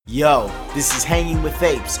Yo, this is Hanging with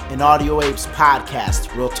Apes, an Audio Apes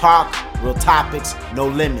podcast. Real talk, real topics, no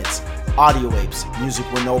limits. Audio Apes, music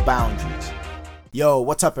with no boundaries. Yo,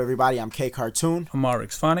 what's up, everybody? I'm K Cartoon. I'm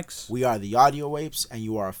Rx Phonics. We are the Audio Apes, and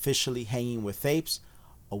you are officially Hanging with Apes,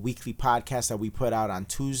 a weekly podcast that we put out on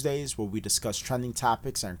Tuesdays where we discuss trending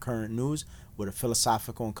topics and current news with a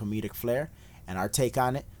philosophical and comedic flair and our take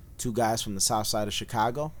on it. Two guys from the south side of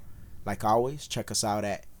Chicago. Like always, check us out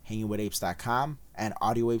at hangingwithapes.com and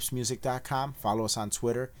audioapesmusic.com. Follow us on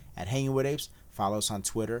Twitter at hangingwithapes. Follow us on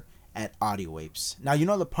Twitter at audioapes. Now, you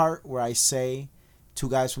know the part where I say two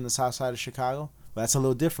guys from the south side of Chicago? Well, that's a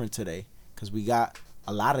little different today because we got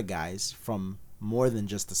a lot of guys from more than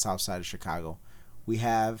just the south side of Chicago. We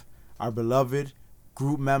have our beloved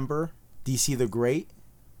group member, DC the Great.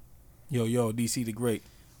 Yo, DC the Great.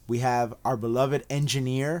 We have our beloved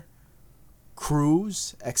engineer,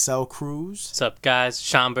 Cruz, Cruz. What's up, guys?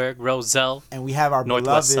 Schaumburg, Roselle, And we have our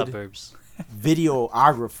Northwest beloved suburbs.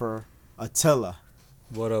 videographer, Attila.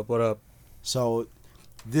 What up? So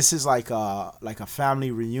this is like a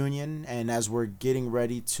family reunion, and as we're getting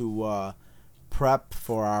ready to prep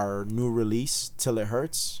for our new release, Till It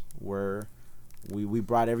Hurts, where we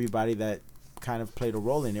brought everybody that kind of played a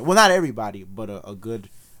role in it. Well, not everybody, but a good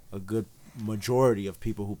majority of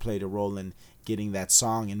people who played a role in getting that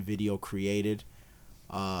song and video created.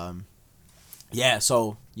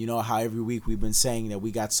 So you know how every week we've been saying that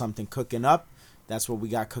we got something cooking up. That's what we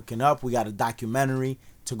got cooking up. We got a documentary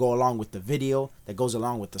to go along with the video that goes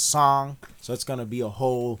along with the song. So it's gonna be a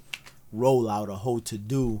whole rollout, a whole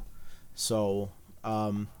to-do. So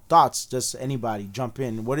thoughts, just anybody jump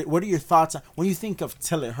in. What are your thoughts on, when you think of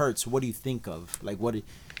Till It Hurts? What do you think of? Like, what, you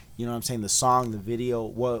know what I'm saying, the song, the video,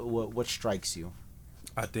 what strikes you?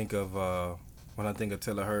 I think of when I think of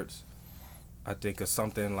Till It Hurts, I think of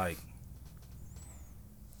something like,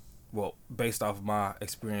 well, based off my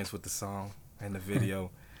experience with the song and the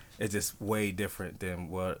video, it's just way different than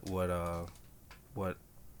what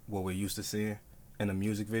we're used to seeing in the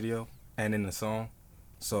music video and in the song.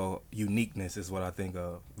 So uniqueness is what I think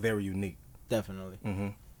of. Very unique. Definitely. Mm-hmm.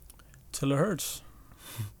 Till It Hurts.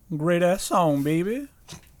 Great ass song, baby.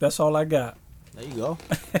 That's all I got. There you go.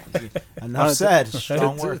 Enough said.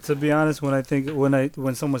 Strong work. To be honest,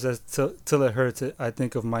 when someone says till it hurts, I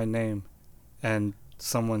think of my name, and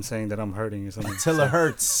someone saying that I'm hurting or something. Till It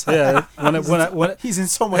Hurts. Yeah. When he's in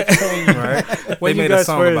so much pain, right? They made a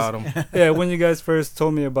song about him. Yeah. When you guys first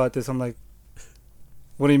told me about this, I'm like,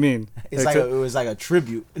 what do you mean? It's like it was like a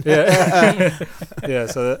tribute. Yeah. Yeah.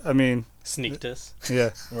 So I mean, Sneak this.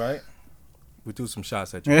 yeah. Right? We threw some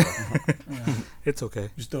shots at you. It's okay.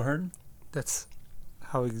 You still hurting? That's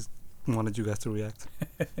how he wanted you guys to react.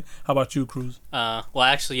 How about you, Cruz? Well,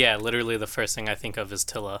 actually, yeah, literally the first thing I think of is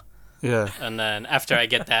Tilla. Yeah. And then after I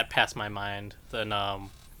get that past my mind, then I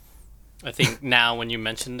think now when you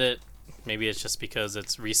mentioned it, maybe it's just because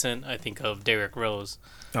it's recent, I think of Derrick Rose.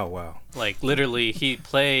 Oh, wow. Like, literally, he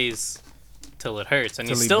plays Till It Hurts. And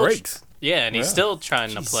Till he's he still breaks. Yeah, and he's still trying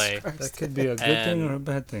to Jesus play. Christ. That could be a good thing or a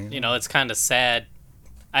bad thing. You know, it's kind of sad.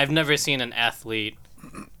 I've never seen an athlete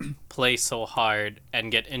play so hard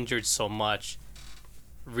and get injured so much,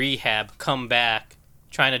 rehab, come back,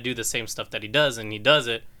 trying to do the same stuff that he does, and he does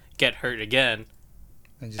it, get hurt again,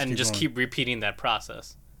 and just keep repeating that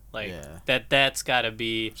process. Like, Yeah. that's got to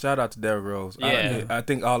be... Shout out to Derrick Rose. Yeah. I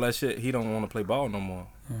think all that shit, he don't want to play ball no more.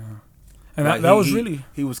 Yeah. And Like, that was really...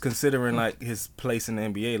 He was considering, like, his place in the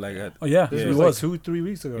NBA. Like, Oh, yeah. This He was was. like 2-3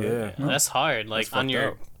 weeks ago. yeah. Right? That's hard. Like, That's on fucked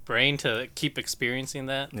your up. brain to keep experiencing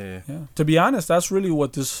that. Yeah. Yeah. To be honest, that's really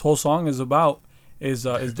what this whole song is about. Is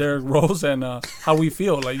Derrick Rose and how we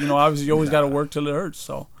feel. Like, you know, obviously you always got to work till it hurts.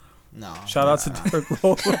 So No. shout out to Derrick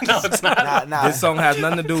Rose. No, it's not. Nah. This song has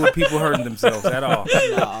nothing to do with people hurting themselves at all.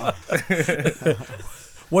 Nah.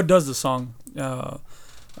 What does the song?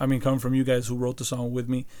 Coming from you guys who wrote the song with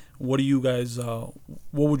me, what do you guys? What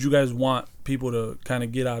would you guys want people to kind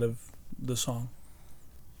of get out of the song?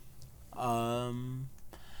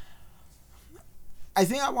 I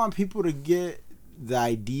think I want people to get the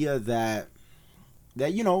idea that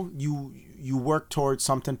you know, you work towards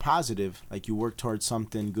something positive. Like, you work towards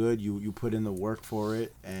something good. You put in the work for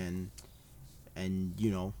it, and you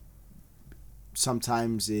know,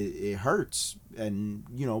 sometimes it hurts, and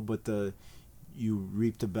you know, but you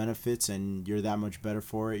reap the benefits, and you're that much better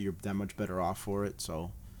for it. You're that much better off for it.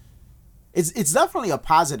 So it's definitely a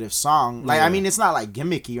positive song. Like, Yeah. I mean, it's not like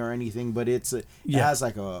gimmicky or anything, but it Yeah. has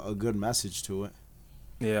like a good message to it.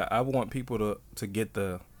 Yeah, I want people to get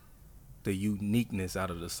the uniqueness out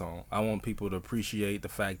of the song. I want people to appreciate the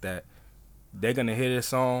fact that they're gonna hear this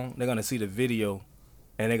song, they're gonna see the video,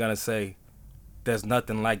 and they're gonna say, there's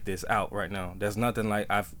nothing like this out right now. There's nothing like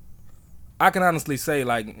I can honestly say,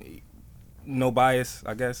 like, no bias,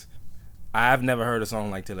 I guess, I've never heard a song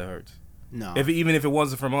like Till It Hurts. No. Even if it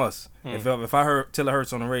wasn't from us, if I heard Till It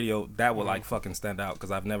Hurts on the radio, that would like fucking stand out because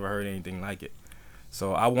I've never heard anything like it.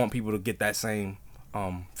 So I want people to get that same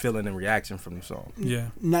feeling and reaction from the song. Yeah.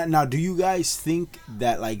 Now, do you guys think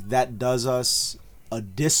that like that does us a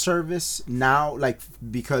disservice now? Like,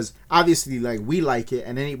 because obviously, like, we like it,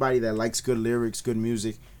 and anybody that likes good lyrics, good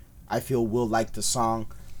music, I feel will like the song.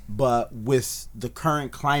 But with the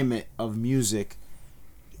current climate of music,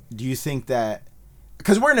 do you think that,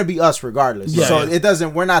 because we're gonna be us regardless, Yeah, so yeah. it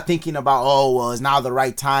doesn't, we're not thinking about, oh well, it's now the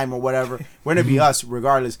right time or whatever. We're gonna be us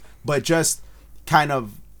regardless. But just kind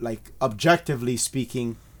of like objectively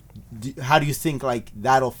speaking, how do you think like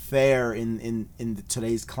that'll fare in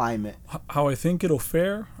today's climate? How I think it'll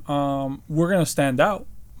fare, we're gonna stand out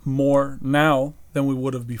more now than we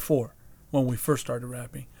would have before when we first started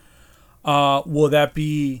rapping. Will that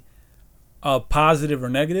be positive or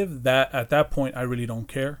negative? That at that point I really don't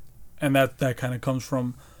care, and that kind of comes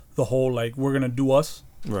from the whole like we're gonna do us,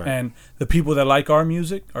 Right. and the people that like our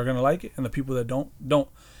music are gonna like it, and the people that don't.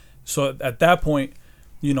 So at that point,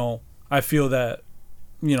 you know, I feel that,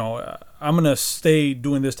 you know, I'm gonna stay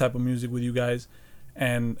doing this type of music with you guys,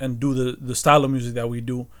 and do the style of music that we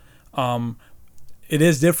do. It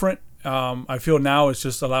is different. I feel now it's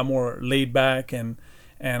just a lot more laid back, and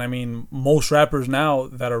I mean, most rappers now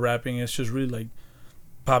that are rapping, it's just really like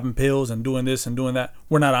popping pills and doing this and doing that.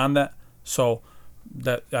 We're not on that, so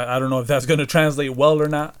that I don't know if that's gonna translate well or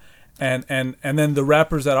not. And then the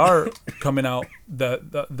rappers that are coming out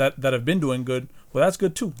that have been doing good, well, that's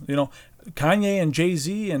good too. You know, Kanye and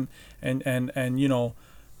Jay-Z and you know,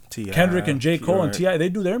 T.I., Kendrick and J. Cole and right. T.I., they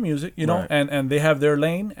do their music, you know, Right. and they have their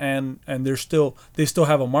lane, and they still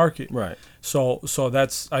have a market. Right. So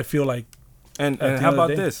that's, I feel like. And At the how end of the about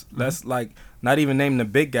day. this? Let's like not even name the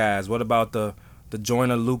big guys. What about the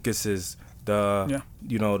Joyner Lucases, the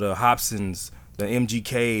you know, the Hobsons, the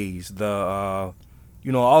MGKs, the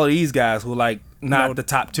you know, all of these guys who like not No. the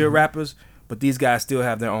top tier rappers, but these guys still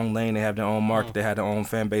have their own lane. They have their own market. They have their own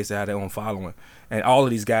fan base. They have their own following. And all of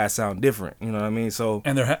these guys sound different. You know what I mean? So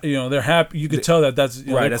And they're happy. You could tell that's, you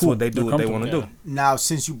know, right. they're That's cool. what they do. They're What they want to comfortable. do. Now,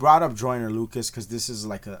 since you brought up Joyner Lucas, because this is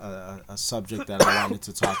like a subject that I wanted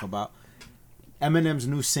to talk about, Eminem's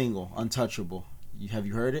new single, Untouchable. Have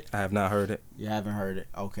you heard it? I have not heard it. You haven't heard it.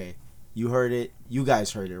 Okay. You heard it. You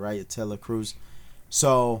guys heard it, right? Attila, Cruz.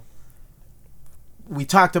 So we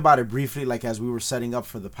talked about it briefly, like as we were setting up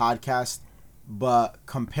for the podcast, but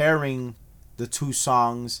comparing the two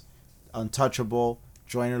songs, Untouchable,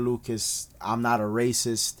 Joyner Lucas, I'm Not a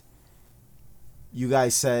Racist, you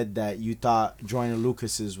guys said that you thought Joyner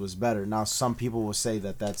Lucas's was better. Now some people will say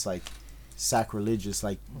that that's like sacrilegious,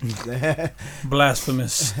 like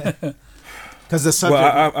Blasphemous. because the subject.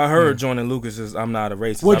 Well, I heard Joyner Lucas's "I'm Not a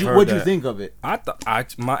Racist." What'd you think of it? I thought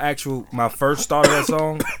my first start of that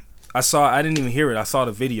song, I didn't even hear it. I saw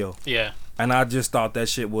the video. Yeah. And I just thought that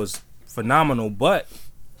shit was phenomenal. But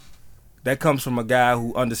that comes from a guy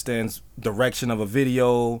who understands direction of a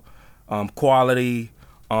video, quality,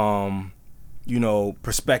 you know,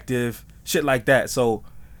 perspective, shit like that. So,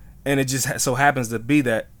 and it just so happens to be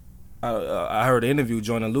that I heard an interview.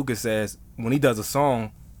 Joyner Lucas says when he does a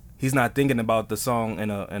song, he's not thinking about the song in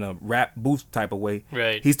a rap booth type of way.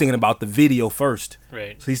 Right. He's thinking about the video first.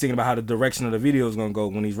 Right. So he's thinking about how the direction of the video is gonna go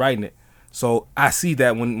when he's writing it. So I see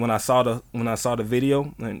that when I saw the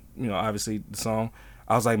video, and you know, obviously the song,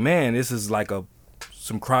 I was like, man, this is like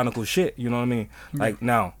some chronicle shit. You know what I mean? Like,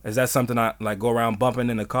 now, is that something I like go around bumping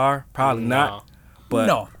in the car? Probably not. But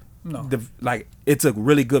no. like, it's a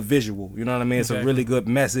really good visual. You know what I mean? It's Exactly. a really good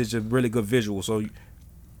message, a really good visual. So,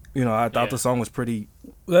 you know, I thought the song was pretty.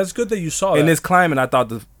 That's good that you saw In that. this climate, I thought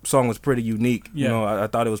the song was pretty unique. Yeah. You know, I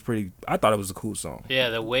thought it was pretty. I thought it was a cool song. Yeah,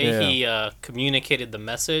 the way Yeah. he communicated the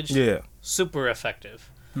message, Yeah. super effective.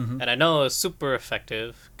 Mm-hmm. And I know it was super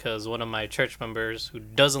effective because one of my church members who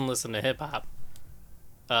doesn't listen to hip hop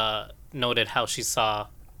noted how she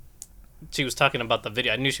was talking about the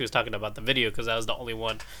video. I knew she was talking about the video because that was the only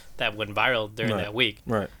one that went viral during Right. that week.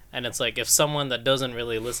 Right. And it's like, if someone that doesn't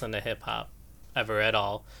really listen to hip hop ever at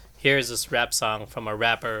all hears this rap song from a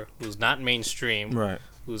rapper who's not mainstream, Right.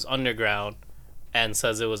 who's underground, and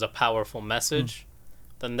says it was a powerful message,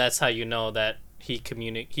 then that's how you know that he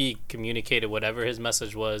communicated whatever his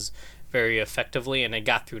message was very effectively, and it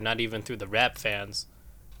got through not even through the rap fans,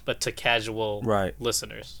 but to casual Right.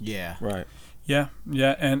 listeners. Yeah. Right. Yeah,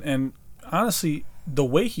 and honestly, the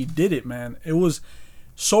way he did it, man, it was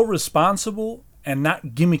so responsible and not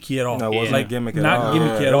gimmicky at all. No, it wasn't Yeah. a gimmick at Not all.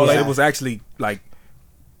 gimmicky at It all. was, Like, it was actually like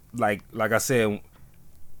like I said,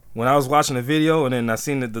 when I was watching the video and then I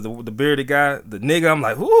seen the bearded guy, the nigga, I'm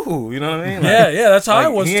like, ooh, you know what I mean? Like, yeah, that's how I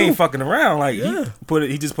was he too. ain't fucking around. Like Yeah.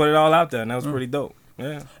 he just put it all out there, and that was pretty dope.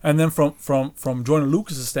 Yeah. And then from Joyner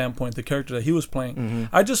Lucas's standpoint, the character that he was playing,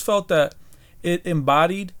 I just felt that it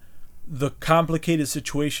embodied the complicated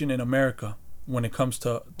situation in America when it comes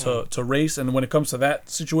to race, and when it comes to that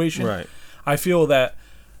situation. Right. I feel that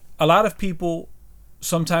a lot of people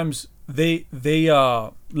sometimes they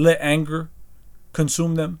let anger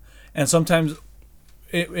consume them, and sometimes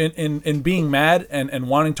in being mad and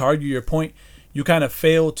wanting to argue your point, you kind of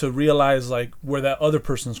fail to realize like where that other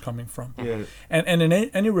person's coming from. Yeah. And in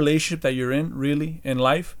any relationship that you're in, really, in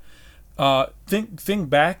life, think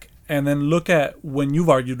back and then look at when you've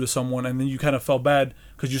argued with someone and then you kind of felt bad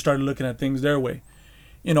because you started looking at things their way.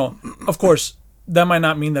 You know, of course, that might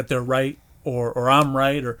not mean that they're right or I'm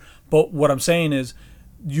right, but what I'm saying is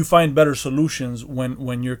you find better solutions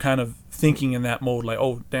when you're kind of thinking in that mode, like,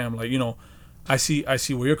 oh damn, like, you know, I see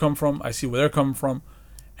where you're coming from, I see where they're coming from,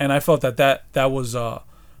 and I felt that was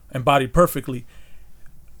embodied perfectly.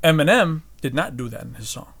 Eminem did not do that in his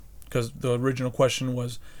song, because the original question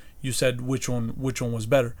was, you said which one was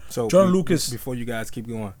better. So Joyner Lucas, before you guys keep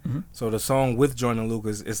going, so the song with Joyner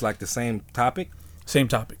Lucas is like the same topic. same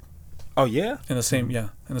topic, Oh yeah. in the same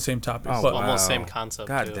topic, Oh, but wow. Almost same concept.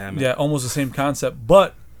 God too. damn it. yeah, almost the same concept,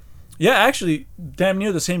 but yeah, actually damn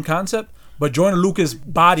near the same concept. But Joyner Lucas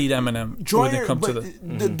bodied Eminem when it comes to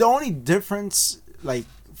the only difference, like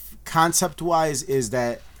concept wise, is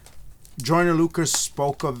that Joyner Lucas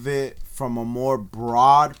spoke of it from a more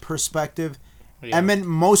broad perspective. Yeah.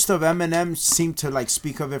 Most of Eminem seemed to like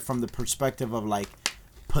speak of it from the perspective of like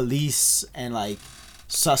police and like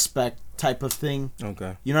suspect type of thing.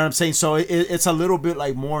 Okay. You know what I'm saying? So it's a little bit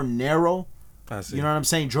like more narrow. I see. You know what I'm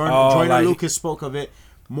saying? Joyner like, Lucas spoke of it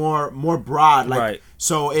more broad, like Right.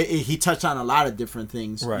 so he touched on a lot of different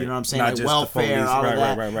things. Right. You know what I'm saying? Not Like just the welfare, police. all Right,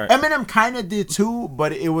 of that. right. Eminem kind of did too,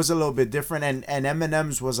 but it was a little bit different, and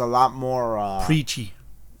Eminem's was a lot more preachy.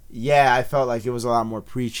 Yeah, I felt like it was a lot more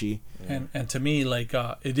preachy. And to me, like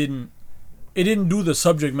it didn't do the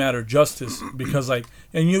subject matter justice, because like,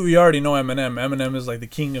 and we already know Eminem is like the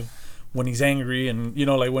king of when he's angry, and you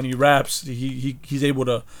know, like when he raps, he's able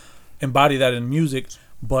to embody that in music.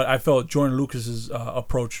 But I felt Joyner Lucas's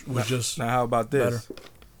approach was just now. How about this? better.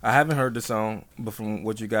 I haven't heard the song, but from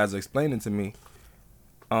what you guys are explaining to me,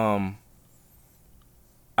 I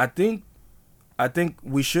think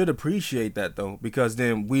we should appreciate that though, because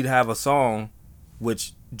then we'd have a song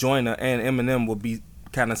which Joyner and Eminem would be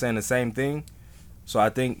kind of saying the same thing. So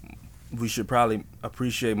I think we should probably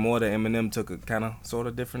appreciate more that Eminem took a kind of sort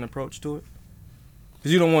of different approach to it.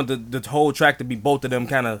 Because you don't want the whole track to be both of them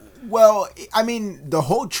kind of... Well, I mean, the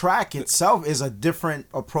whole track itself is a different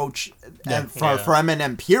approach for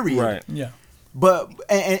Eminem, period. Right. Yeah. But,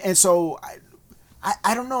 and so,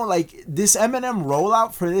 I don't know, like, this Eminem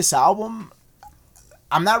rollout for this album,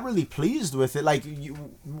 I'm not really pleased with it. Like,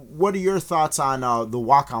 what are your thoughts on the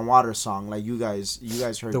Walk on Water song? Like, you guys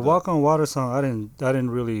heard The Walk on Water song. I didn't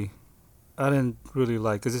really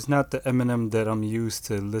like, because it's not the Eminem that I'm used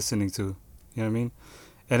to listening to. You know what I mean?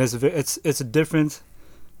 And it's a different.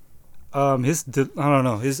 I don't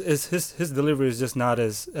know. His delivery is just not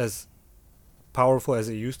as powerful as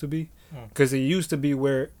it used to be. Because it used to be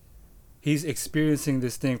where he's experiencing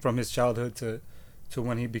this thing from his childhood to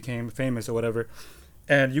when he became famous or whatever,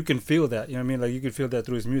 and you can feel that. You know what I mean? Like, you can feel that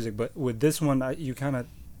through his music. But with this one, you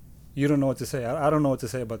don't know what to say. I don't know what to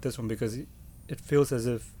say about this one, because it feels as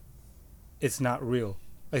if it's not real.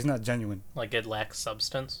 It's not genuine. Like it lacks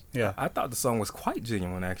substance. Yeah. I thought the song was quite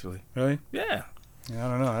genuine, actually. Really? Yeah. Yeah, I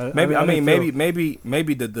don't know.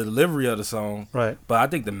 Maybe the delivery of the song. Right. But I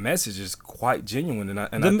think the message is quite genuine, and I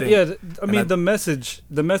think the message.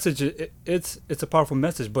 It's a powerful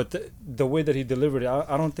message, but the way that he delivered it,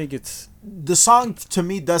 I don't think it's. The song, to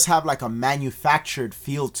me, does have, like, a manufactured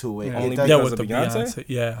feel to it. Yeah. It Only does- because with of the Beyonce?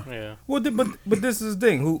 Yeah. Yeah. Well, but this is the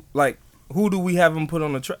thing. Who do we have him put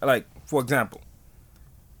on the track? Like, for example,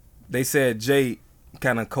 they said Jay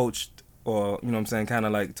kind of coached, or you know what I'm saying, kind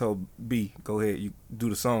of like told B, go ahead, you do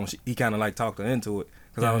the song. He kind of like talked her into it,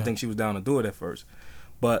 because I don't think she was down to do it at first.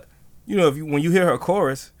 But you know, when you hear her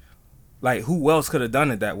chorus, like, who else could have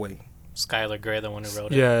done it that way? Skylar Grey, the one who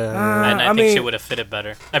wrote it. Yeah. And I think she would have fitted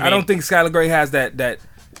better. I don't think Skylar Grey has that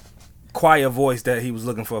quiet voice that he was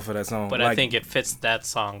looking for that song. But like, I think it fits that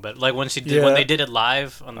song. But like when they did it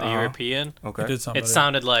live on the European, okay, It did sound it better.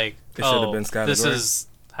 sounded like, It should have been Skylar this Grey. is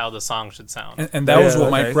how the song should sound. And that was what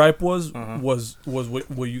okay. my gripe was Uh-huh. was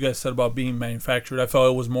what you guys said about being manufactured. I felt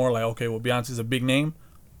it was more like, okay, well, Beyonce's a big name,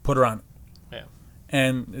 put her on it. Yeah.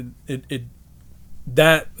 And it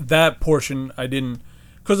that portion I didn't,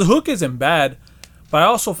 because the hook isn't bad, but I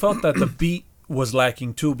also felt that the beat was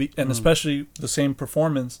lacking too, and especially the same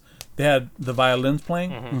performance. They had the violins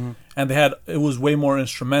playing, and it was way more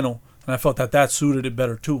instrumental, and I felt that suited it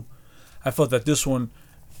better too. I felt that this one,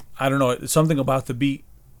 I don't know, it's something about the beat,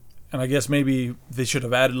 and I guess maybe they should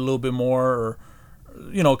have added a little bit more,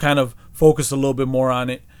 or kind of focused a little bit more on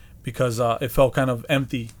it, because it felt kind of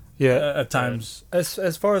empty. Yeah, at times.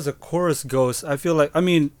 As far as the chorus goes, I feel like,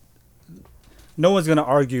 no one's gonna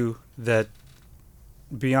argue that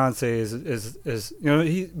Beyonce is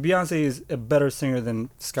Beyonce is a better singer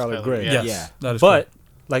than Skylar Grey. Yes, Yeah. that is But true.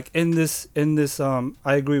 like in this I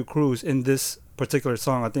agree with Cruz. In this particular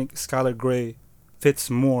song, I think Skylar Grey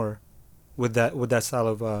fits more with that style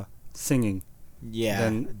of singing.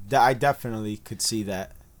 Yeah, I definitely could see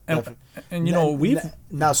that. And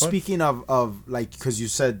Now speaking of like, because you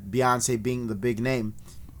said Beyonce being the big name,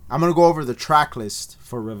 I'm gonna go over the track list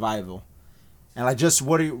for Revival, and like, just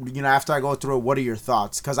what are after I go through it, what are your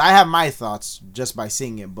thoughts? Because I have my thoughts just by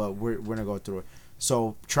seeing it, but we're gonna go through it.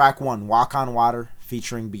 So track 1, Walk on Water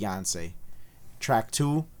featuring Beyonce. Track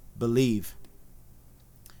 2, Believe.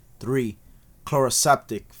 3,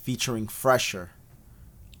 Chloroseptic featuring Fresher.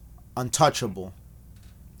 Untouchable.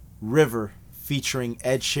 River featuring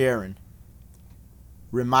Ed Sheeran.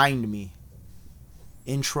 Remind Me.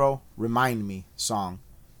 Intro, Remind Me song.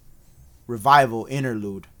 Revival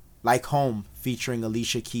interlude, Like Home featuring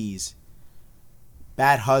Alicia Keys.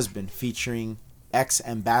 Bad Husband featuring Ex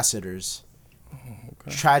Ambassadors.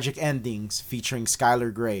 Okay. Tragic Endings featuring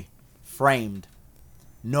Skylar Grey. Framed.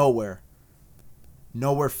 Nowhere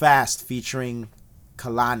Fast featuring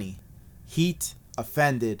Kalani. Heat,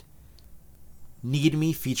 Offended. Need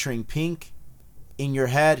Me featuring Pink. In Your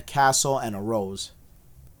Head, Castle, and A Rose.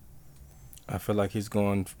 I feel like he's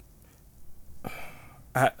going.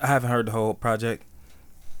 I haven't heard the whole project,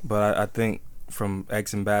 but I think from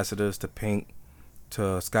Ex Ambassadors to Pink to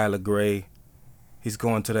Skylar Grey, he's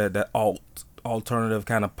going to that alternative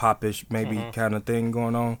kind of popish maybe kind of thing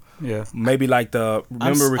going on. Yeah, maybe like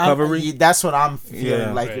Recovery. That's what I'm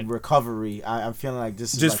feeling, right. Recovery. I'm feeling like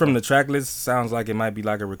this is just like from the track list sounds like it might be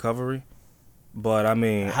like a Recovery, but I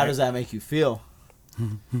mean, how does that make you feel?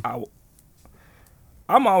 I'm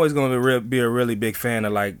always going to be a really big fan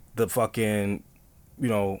of like the fucking,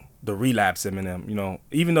 the Relapse Eminem.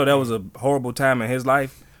 Even though that was a horrible time in his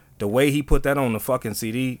life, the way he put that on the fucking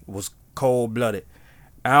CD was cold blooded.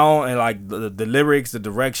 And like the lyrics, the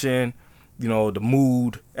direction, the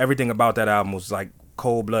mood, everything about that album was like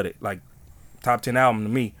cold blooded, like top 10 album to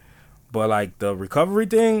me. But like the Recovery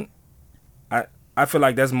thing, I feel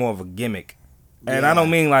like that's more of a gimmick. And I don't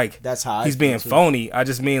mean like that's how he's being phony. I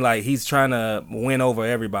just mean like he's trying to win over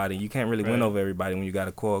everybody. You can't really win over everybody when you got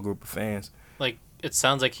a core group of fans. Like, it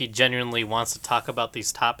sounds like he genuinely wants to talk about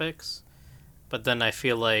these topics, but then I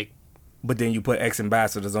feel like... But then you put Ex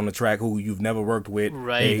Ambassadors on the track who you've never worked with.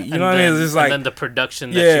 Right. Hey, you know what I mean? It's just like... And then the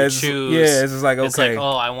production that you choose. Yeah, it's just like, okay. It's like,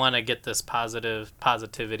 oh, I want to get this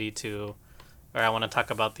positivity to... Or I want to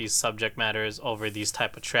talk about these subject matters over these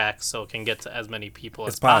type of tracks so it can get to as many people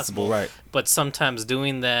as possible. Right. But sometimes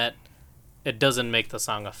doing that, it doesn't make the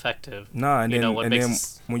song effective. No, and then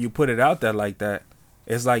when you put it out there like that,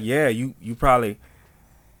 it's like, yeah, you probably,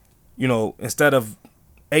 instead of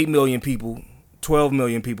 8 million people, 12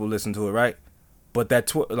 million people listen to it, right? But that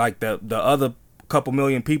the other couple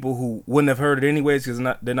million people who wouldn't have heard it anyways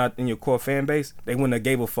because they're not in your core fan base, they wouldn't have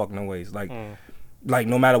gave a fuck no ways. Like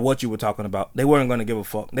no matter what you were talking about, they weren't going to give a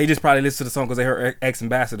fuck. They just probably listened to the song because they heard Ex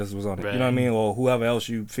Ambassadors was on it. Right. You know what I mean? Or whoever else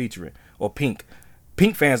you featuring. Or Pink.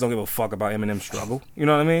 Pink fans don't give a fuck about Eminem's struggle. You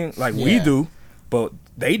know what I mean? Like we do, but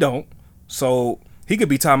they don't. So he could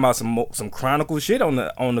be talking about some chronicle shit on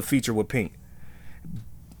the feature with Pink.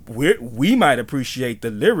 We might appreciate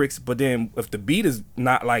the lyrics, but then if the beat is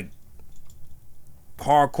not like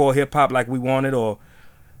hardcore hip hop like we wanted, or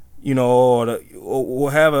or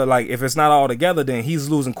whatever, like if it's not all together, then he's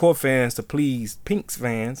losing core fans to please Pink's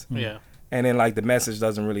fans. Yeah. And then like the message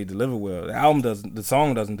doesn't really deliver well. The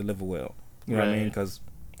song doesn't deliver well. You know what I mean? Because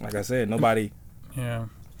like I said, nobody. Yeah,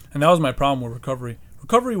 and that was my problem with Recovery.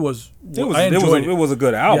 Recovery was I enjoyed it. It was a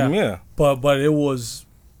good album, yeah. But it was.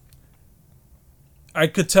 I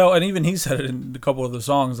could tell, and even he said it in a couple of the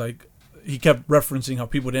songs. Like he kept referencing how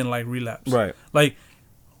people didn't like Relapse. Right. Like,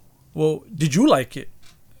 well, did you like it?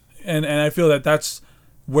 And I feel that that's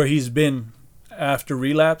where he's been after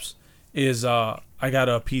Relapse is I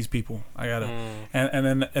gotta appease people. I gotta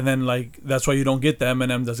and then like that's why you don't get the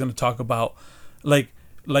Eminem that's gonna talk about like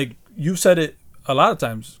you said it a lot of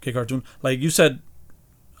times, K Cartoon. Like you said,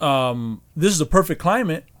 this is the perfect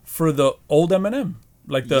climate for the old Eminem.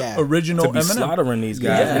 like the Yeah. original to be Eminem. slaughtering these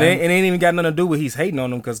guys. Yeah. And it ain't even got nothing to do with he's hating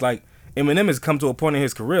on them, because like Eminem has come to a point in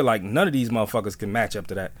his career like none of these motherfuckers can match up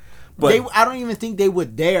to that. But I don't even think they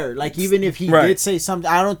would dare. Like, even if he Right. did say something,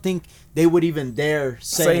 I don't think they would even dare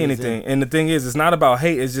say anything. And the thing is, it's not about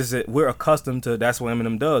hate. It's just that we're accustomed to. That's what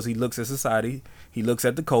Eminem does. He looks at society. He looks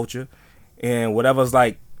at the culture, and whatever's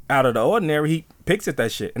like out of the ordinary, he picks at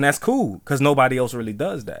that shit, and that's cool because nobody else really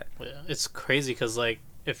does that. Yeah, it's crazy because like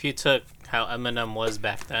if you took how Eminem was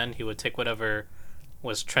back then, he would take whatever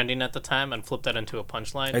was trending at the time and flip that into a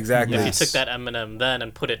punchline. Exactly. If Yes. you took that Eminem then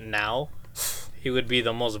and put it now, he would be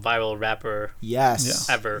the most viral rapper. Yes.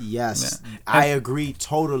 Yeah. Ever. Yes. Yeah. I agree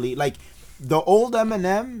totally. Like, the old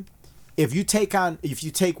Eminem, if you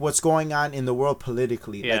take what's going on in the world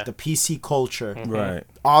politically, Yeah. like the PC culture, Right.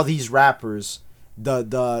 all these rappers,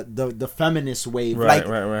 the feminist wave, Right, like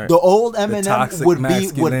right. the old toxic Eminem would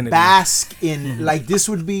masculinity. bask in like this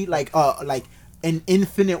would be like an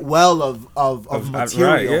infinite well of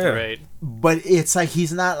material. right, yeah. Right. But it's like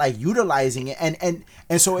he's not like utilizing it, and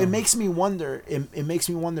so it makes me wonder. It makes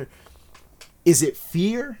me wonder: is it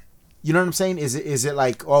fear? You know what I'm saying? Is it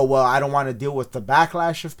like, oh well, I don't want to deal with the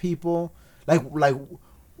backlash of people? Like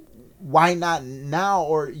why not now?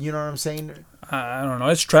 Or you know what I'm saying? I don't know.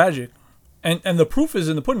 It's tragic, and the proof is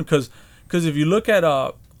in the pudding. Because if you look at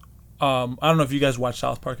I don't know if you guys watch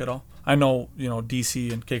South Park at all. I know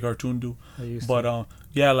DC and K Cartoon do, I used but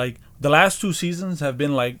yeah, like the last 2 seasons have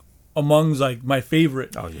been like amongst like my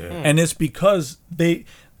favorite. Oh yeah. And it's because they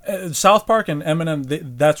South Park and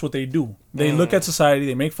Eminem, that's what they do. They look at society,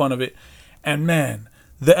 they make fun of it, and man,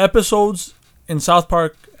 the episodes in South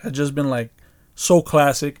Park have just been like so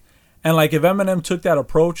classic. And like if Eminem took that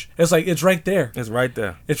approach, it's like it's right there. It's right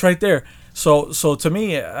there. It's right there. So to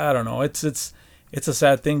me, I don't know. It's a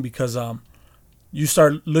sad thing because you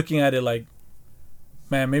start looking at it like,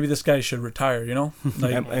 man, maybe this guy should retire.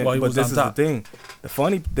 Like while he but was this on is top. the thing. The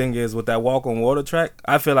funny thing is with that Walk on Water track,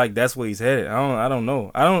 I feel like that's where he's headed. I don't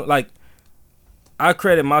know. I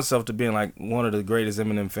credit myself to being like one of the greatest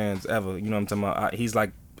Eminem fans ever. You know what I'm talking about? He's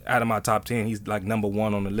like out of my top 10. He's like number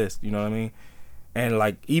 1 on the list. You know what I mean? And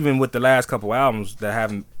like even with the last couple albums that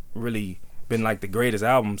haven't really been like the greatest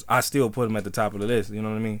albums, I still put him at the top of the list. You know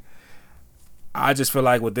what I mean? I just feel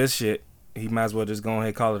like with this shit, he might as well just go ahead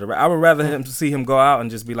and call it a wrap. I would rather see him go out and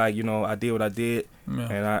just be like, I did what I did,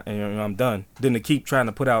 Yeah. and I'm done, than to keep trying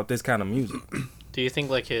to put out this kind of music. Do you think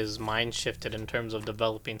like his mind shifted in terms of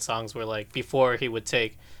developing songs where like before he would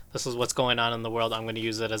take this is what's going on in the world, I'm going to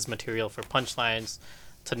use it as material for punchlines,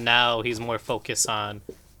 to now he's more focused on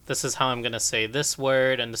this is how I'm going to say this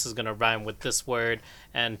word and this is going to rhyme with this word,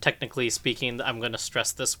 and technically speaking I'm going to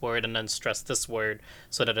stress this word and then stress this word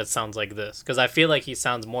so that it sounds like this, because I feel like he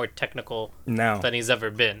sounds more technical Now, than he's ever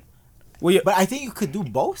been. well, yeah, But I think you could do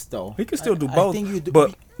both though. he can still do I both. think you do,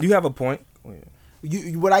 but you have a point.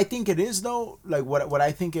 what I think it is though, like what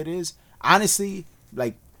I think it is, honestly,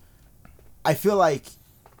 like I feel like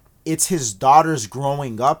it's his daughters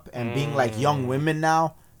growing up and being like young women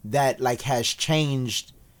now that like has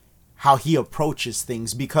changed how he approaches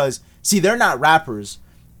things, because see, they're not rappers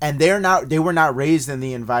and they were not raised in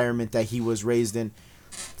the environment that he was raised in.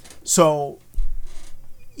 So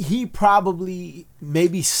he probably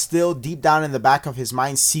maybe still deep down in the back of his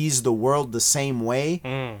mind sees the world the same way,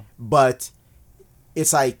 but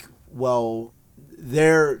it's like, well,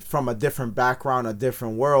 they're from a different background, a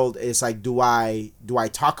different world. It's like, do I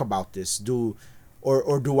talk about this?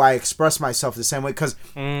 Or do I express myself the same way? Because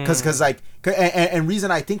like, and reason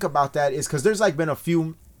I think about that is because there's like been a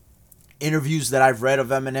few interviews that I've read of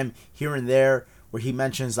Eminem here and there where he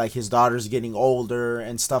mentions like his daughter's getting older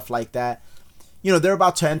and stuff like that. They're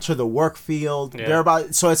about to enter the work field. Yeah.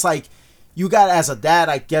 So it's like, you got, as a dad,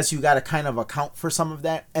 I guess you got to kind of account for some of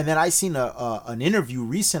that. And then I seen an interview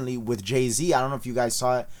recently with Jay-Z. I don't know if you guys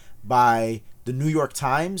saw it, by the New York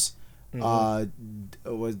Times. I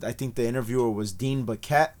think the interviewer was Dean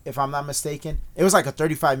Baquette, if I'm not mistaken. It was like a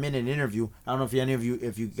 35-minute interview. I don't know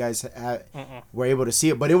if you guys were able to see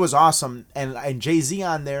it, but it was awesome. And Jay-Z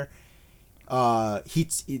on there,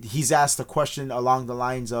 he's asked a question along the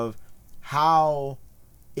lines of, how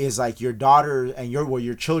is like your daughter and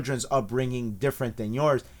your children's upbringing different than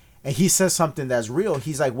yours? And he says something that's real.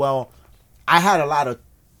 He's like, well, I had a lot of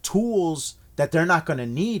tools that they're not going to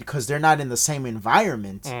need because they're not in the same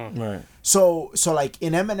environment. Right. So like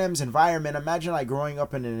in Eminem's environment, imagine like growing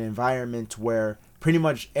up in an environment where pretty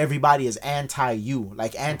much everybody is anti-you,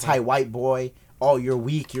 like anti-white boy. Oh, you're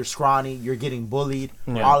weak, you're scrawny, you're getting bullied,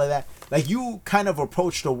 all of that. Like, you kind of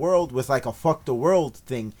approach the world with like a fuck the world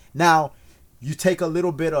thing. Now, you take a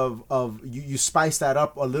little bit of you spice that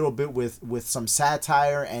up a little bit with some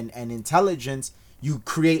satire and intelligence. you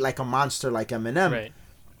create like a monster like Eminem. Right.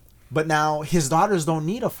 But now his daughters don't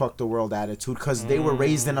need a fuck the world attitude because they were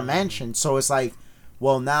raised in a mansion. So it's like,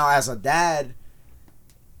 well, now as a dad,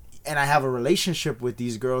 and I have a relationship with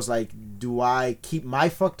these girls, like, do I keep my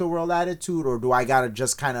fuck the world attitude, or do I gotta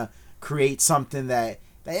just kind of create something that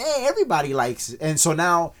hey, everybody likes? And so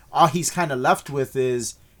now all he's kind of left with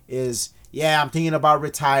is yeah, I'm thinking about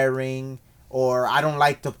retiring, or I don't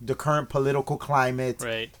like the current political climate.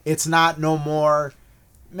 Right. It's not no more,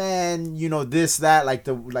 man, you know, this, that, like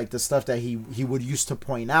the stuff that he would used to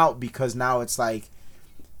point out, because now it's like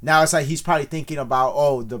he's probably thinking about,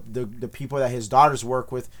 oh, the people that his daughters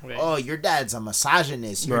work with. Right. Oh, your dad's a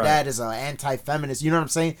misogynist. Your dad is an anti-feminist. You know what I'm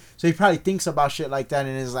saying? So he probably thinks about shit like that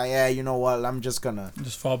and is like, yeah, you know what? I'm just gonna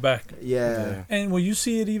just fall back. Yeah. And when you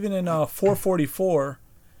see it even in 444,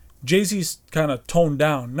 Jay-Z's kind of toned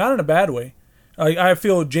down, not in a bad way. I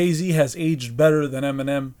feel Jay-Z has aged better than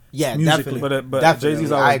Eminem. Yeah, musically. definitely. But Definitely.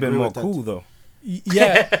 Jay-Z's always been more cool though.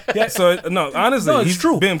 Yeah. So no, honestly, it's he's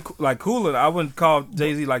true. been like cooler. I wouldn't call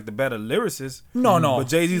Jay-Z like the better lyricist. No. But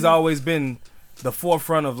Jay-Z's always been the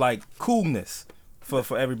forefront of like coolness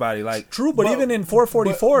for everybody. Like true, but even in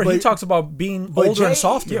 444, he talks about being older and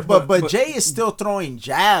softer. Yeah, but Jay is still throwing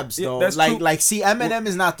jabs though. That's true. Like see, Eminem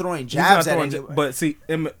is not throwing jabs at anyone. But see,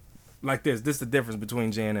 like this is the difference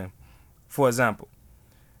between Jay and M. For example,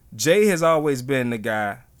 Jay has always been the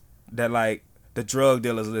guy that like the drug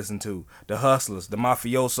dealers listen to, the hustlers, the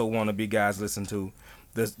mafioso wannabe guys listen to,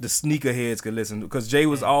 the sneakerheads could listen to. Because Jay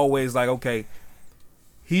was always like, okay,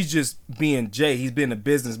 he's just being Jay. He's been a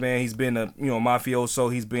businessman. He's been a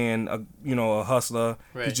mafioso. He's been a hustler.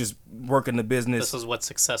 Right. He's just working the business. This is what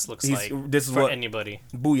success looks like this is for what, anybody.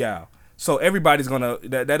 Booyah. So everybody's gonna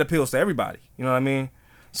that appeals to everybody. You know what I mean?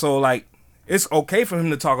 So like, it's okay for him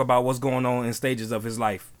to talk about what's going on in stages of his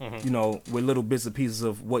life, with little bits and pieces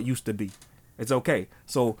of what used to be. It's okay.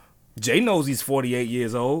 So Jay knows he's 48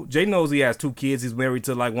 years old. Jay knows he has 2 kids. He's married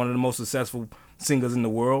to like one of the most successful singers in the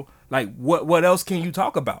world. Like, what else can you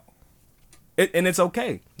talk about? And it's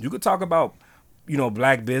okay. You could talk about,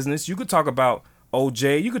 black business. You could talk about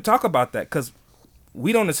OJ. You could talk about that, because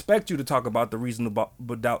we don't expect you to talk about the reasonable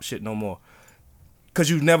doubt shit no more. Because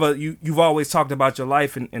you've always talked about your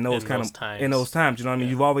life in those times. You know what I mean?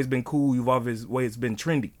 You've always been cool. You've always been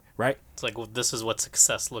trendy, right? It's like, well, this is what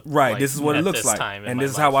success looks like. Right. This is what it looks like, and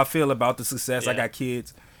this is how I feel about the success. Yeah. I got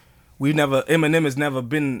kids. Eminem has never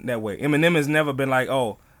been that way. Eminem has never been like,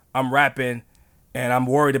 oh, I'm rapping, and I'm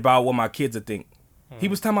worried about what my kids would think. He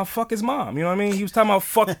was talking about fuck his mom. You know what I mean? He was talking about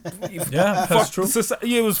fuck. Yeah, that's true.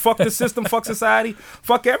 It was fuck the system, fuck society,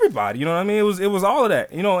 fuck everybody. You know what I mean? It was all of that.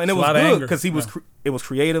 And it was good because he was. It was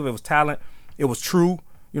creative. It was talent. It was true.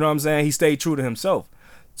 You know what I'm saying? He stayed true to himself.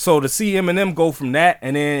 So to see Eminem go from that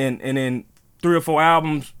and then 3 or 4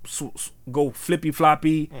 albums go flippy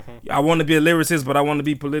floppy. I want to be a lyricist, but I want to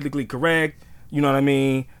be politically correct. You know what I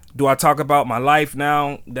mean? Do I talk about my life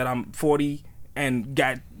now that I'm 40 and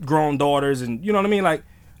got grown daughters, and you know what I mean? Like,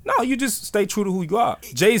 no, you just stay true to who you are.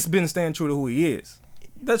 Jay's been staying true to who he is.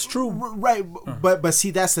 That's true, right? But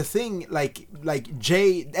see, that's the thing. Like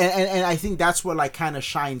Jay, and I think that's what like kind of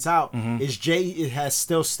shines out is Jay has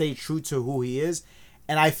still stayed true to who he is,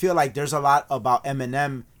 and I feel like there's a lot about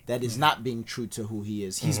Eminem that is not being true to who he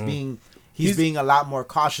is. He's being a lot more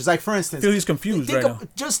cautious. Like, for instance, I feel he's confused now.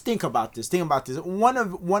 Just think about this. One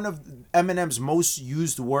of Eminem's most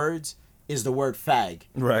used words is the word fag.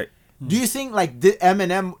 Right. Do you think like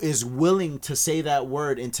Eminem is willing to say that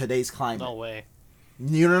word in today's climate? No way.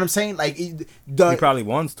 You know what I'm saying? Like, he probably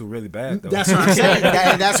wants to really bad though. That's what I'm saying.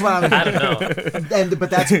 That's what I'm. I don't know. But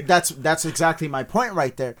that's exactly my point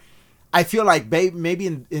right there. I feel like maybe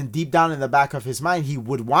in deep down in the back of his mind, he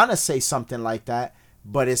would want to say something like that,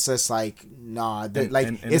 but it's just like, nah,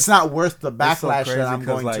 it's not worth the backlash that I'm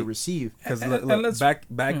going to receive. Because look,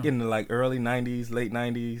 back in the like early 90s, late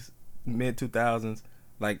 90s, mid 2000s,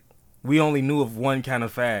 like, we only knew of one kind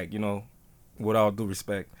of fag, with all due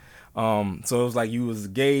respect. So it was like you was a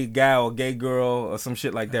gay guy or gay girl or some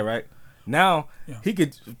shit like that, right? Now he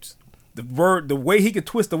could the way he could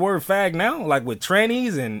twist the word fag now, like with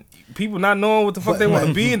trannies and people not knowing what the fuck they want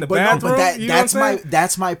to be in the bathroom.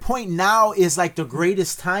 That's my point. Now is like the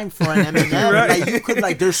greatest time for an Eminem. Right. Like, you could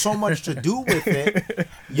like, there's so much to do with it.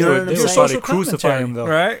 You know what I'm They saying? started crucifying him though.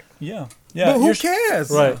 Right? Yeah. But who cares?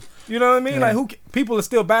 Right. You know what I mean? Like, people are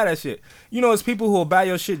still bad at shit. It's people who will buy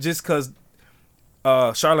your shit just because.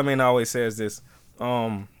 Charlamagne always says this,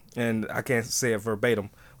 and I can't say it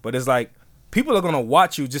verbatim, but it's like, people are gonna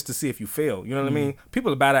watch you just to see if you fail. You know what I mean?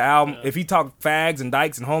 People are buy the album. If he talk fags and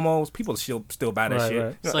dykes and homos, people still buy that shit.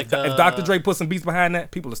 Right. It's like if Dr. Dre put some beats behind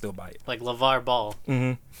that, people will still buy it. Like LeVar Ball.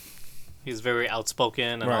 Mm-hmm. He's very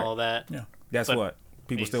outspoken and Right. all of that. Yeah. That's But what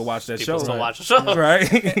people still watch that People show. still right? watch the show.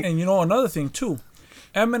 Right. And you know another thing too,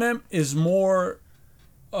 Eminem is more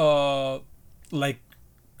like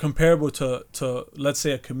comparable to let's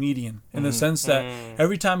say a comedian in the sense that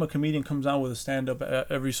every time a comedian comes out with a stand-up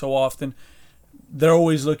every so often, they're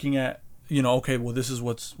always looking at, you know, okay, well, this is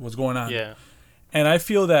what's going on. Yeah. And I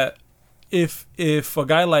feel that if a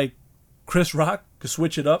guy like Chris Rock could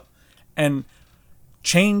switch it up and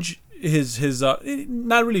change his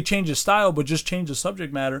not really change his style, but just change the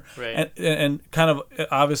subject matter, Right. and kind of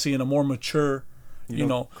obviously in a more mature, you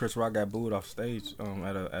know. Chris Rock got booed off stage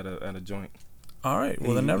at a joint. All right,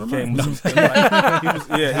 well then never came mind. with some-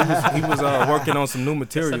 he was working on some new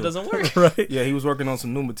material. That doesn't work. Right. Yeah, he was working on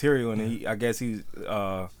some new material, and I guess he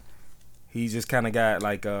just kind of got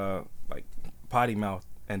like potty mouth,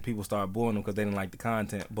 and people started booing him because they didn't like the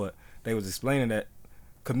content. But they was explaining that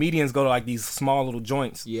comedians go to like these small little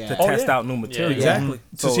joints Yeah. to Oh, test yeah. out new material. Exactly.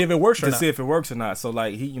 So, To see if it works or to not. see if it works or not. So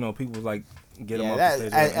like he, people was like get him Yeah, off that, the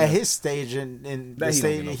stage. at his stage in That the he don't get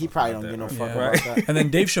stage, no he fuck probably about don't get no that, fuck right? about Yeah. that. And then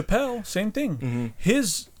Dave Chappelle, same thing.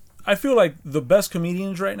 Mm-hmm. I feel like the best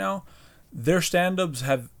comedians right now, their stand-ups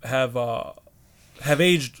have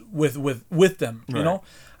aged with them. You Right. know,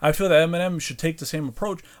 I feel that Eminem should take the same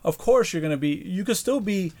approach. Of course, you could still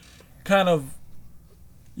be kind of.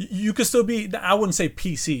 You could still be. I wouldn't say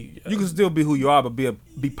PC. You can still be who you are, but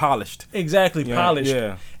be polished. Exactly, Yeah, polished.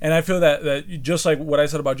 yeah. And I feel that just like what I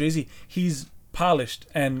said about Jay-Z, he's polished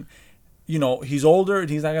and, you know, he's older and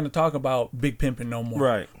he's not going to talk about big pimping no more.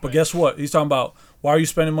 Right. But guess what? He's talking about, why are you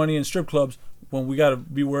spending money in strip clubs when we got to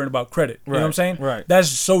be worrying about credit? You know what I'm Right, saying? right. That's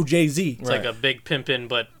so Jay-Z. It's like a big pimpin',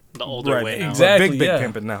 but the older Right. way now. Exactly. Big yeah.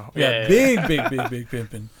 pimping now. Yeah, Yeah. big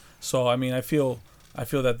pimping. So, I mean, I feel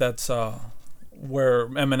that that's where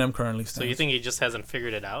Eminem currently stands. So you think he just hasn't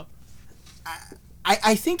figured it out?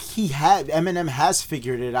 I think Eminem has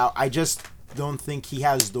figured it out. I just don't think he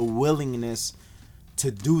has the willingness to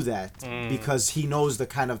do that because he knows the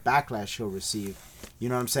kind of backlash he'll receive. You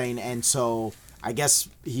know what I'm saying? And so I guess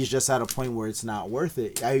he's just at a point where it's not worth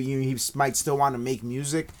it. He might still want to make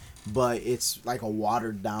music, but it's like a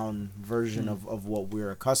watered down version of what we're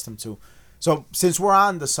accustomed to. So since we're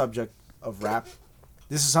on the subject of rap,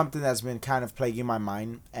 this is something that's been kind of plaguing my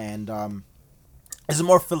mind, and it's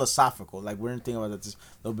more philosophical. Like, we're thinking about this a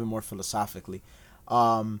little bit more philosophically.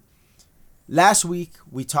 Last week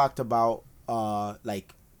we talked about I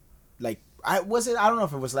don't know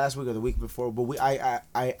if it was last week or the week before, but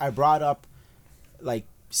I brought up like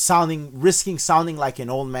risking sounding like an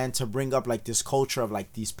old man to bring up like this culture of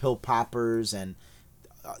like these pill poppers and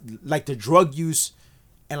like the drug use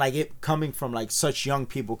and like it coming from like such young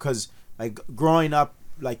people, because like growing up,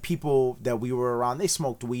 like people that we were around, they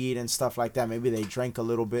smoked weed and stuff like that. Maybe they drank a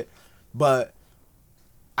little bit, but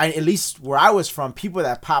at least where I was from, people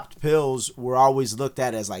that popped pills were always looked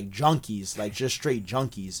at as like junkies, like just straight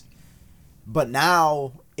junkies. But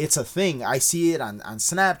now it's a thing. I see it on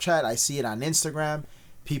Snapchat. I see it on Instagram.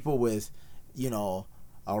 People with, you know,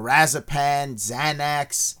 a Razapam,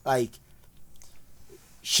 Xanax, like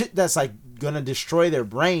shit that's like gonna destroy their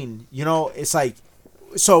brain. You know, it's like,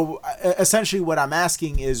 so essentially what I'm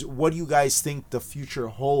asking is, what do you guys think the future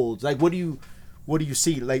holds? Like, what do you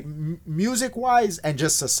see, like music wise and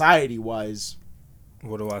just society wise?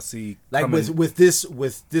 What do I see? Like coming? with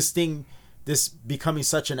this thing, this becoming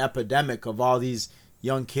such an epidemic of all these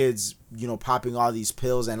young kids, you know, popping all these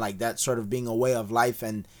pills and like that sort of being a way of life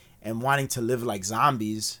and wanting to live like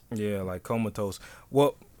zombies. Yeah, like comatose.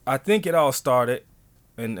 Well, I think it all started,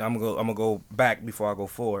 and I'm gonna go back before I go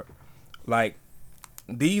forward. Like,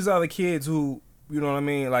 these are the kids who, you know what I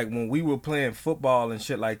mean? Like, when we were playing football and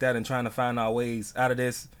shit like that and trying to find our ways out of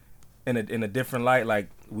this in a different light, like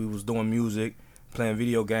we was doing music, playing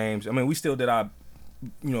video games. I mean, we still did our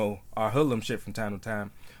hoodlum shit from time to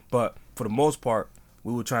time, but for the most part,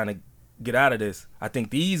 we were trying to get out of this. I think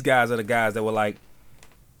these guys are the guys that were like,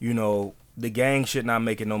 you know, the gang shit not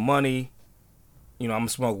making no money. You know, I'm gonna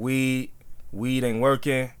smoke weed. Weed ain't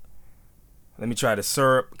working. Let me try the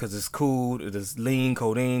syrup because it's cool. It's lean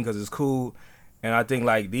codeine because it's cool. And I think,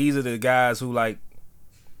 like, these are the guys who, like,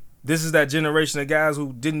 this is that generation of guys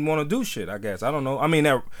who didn't want to do shit, I guess. I don't know. I mean,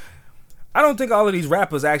 I don't think all of these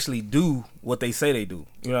rappers actually do what they say they do.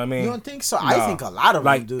 You know what I mean? You don't think so? Nah. I think a lot of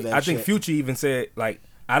Like, them do that. I think shit. Future even said, like,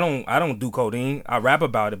 I don't do codeine. I rap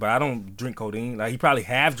about it, but I don't drink codeine. Like, he probably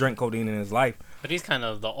have drank codeine in his life. But he's kind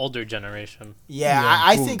of the older generation. Yeah, Yeah.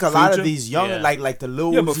 I Who, think a lot of Future? these young, Yeah. like the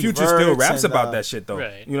Lil Yeah, but Uzi Future still Verts raps and, about that shit, though.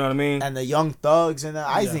 Right. You know what I mean? and the Young Thugs, and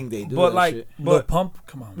I think they do. But that like, shit. Lil but Pump,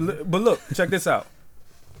 come on. but look, check this out.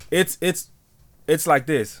 It's like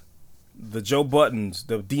this. the Joe Buttons,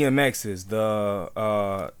 the DMXs,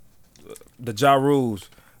 the Ja Rules.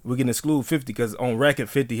 We can exclude 50 because on record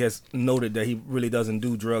 50 has noted that he really doesn't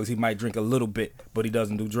do drugs. He might drink a little bit, but he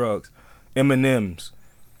doesn't do drugs. Eminem's.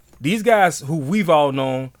 These guys who we've all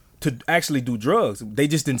known to actually do drugs, they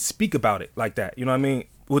just didn't speak about it like that. You know what I mean?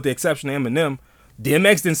 With the exception of Eminem,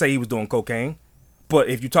 DMX didn't say he was doing cocaine. But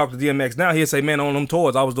if you talk to DMX now, he'll say, man, on them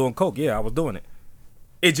tours, I was doing coke. Yeah, I was doing it.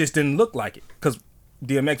 It just didn't look like it because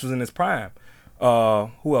DMX was in his prime.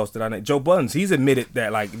 Who else did I know? Joe Buttons. He's admitted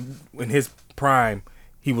that, like, in his prime,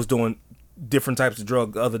 he was doing different types of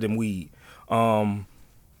drugs other than weed. All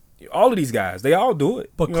of these guys, they all do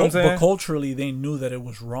it. But, you know what I'm saying? But culturally, they knew that it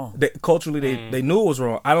was wrong. They knew it was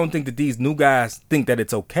wrong. I don't think that these new guys think that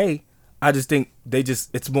it's okay. I just think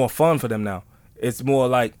it's more fun for them now. It's more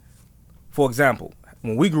like, for example,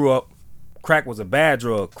 when we grew up, crack was a bad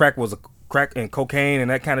drug. Crack and cocaine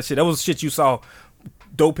and that kind of shit. That was shit you saw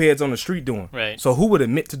dope heads on the street doing. Right. So who would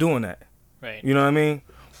admit to doing that? Right. You know what I mean?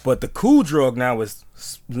 But the cool drug now is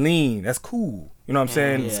lean. That's cool. You know what I'm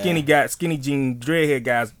saying? Yeah. Skinny jean, dreadhead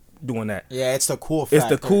guys doing that. Yeah, it's the cool factor. It's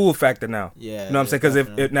the cool factor now. Yeah. You know what I'm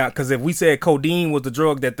saying? Because if we said codeine was the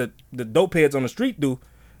drug that the dope heads on the street do,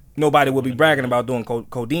 nobody would be bragging about doing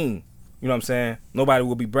codeine. You know what I'm saying? Nobody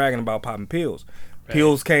would be bragging about popping pills. Right.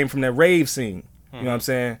 Pills came from that rave scene. You know what I'm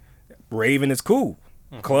saying? Raving is cool.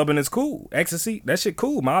 Clubbing is cool. Ecstasy, that shit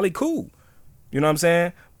cool. Molly cool. You know what I'm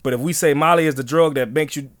saying? But if we say Molly is the drug that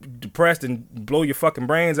makes you depressed and blow your fucking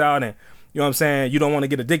brains out, and you know what I'm saying, you don't want to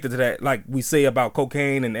get addicted to that, like we say about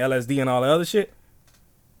cocaine and LSD and all the other shit,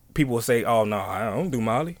 people will say, "Oh no, I don't do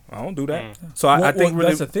Molly. I don't do that." So I think really,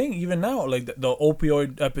 that's the thing. Even now, like the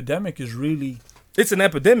opioid epidemic is really, it's an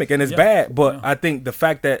epidemic and it's bad. But I think the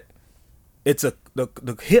fact that it's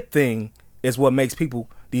the hip thing is what makes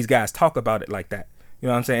these guys talk about it like that. You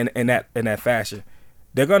know what I'm saying? In that fashion.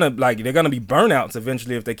 They're gonna be burnouts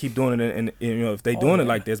eventually if they keep doing it, and you know, if they doing it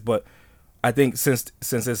like this. But I think since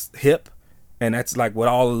it's hip, and that's like what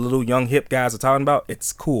all the little young hip guys are talking about,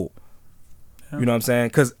 it's cool. Yeah. You know what I'm saying?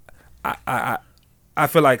 Because I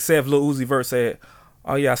feel like, say if Lil Uzi Vert said,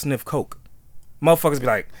 "Oh yeah, I sniff coke," motherfuckers be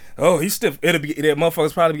like, "Oh, he sniff."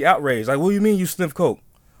 Motherfuckers probably be outraged. Like, what do you mean you sniff coke?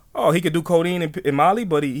 Oh, he could do codeine and Molly,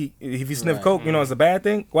 but if he sniff coke, you know, it's a bad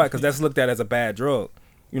thing. Why? Because that's looked at as a bad drug.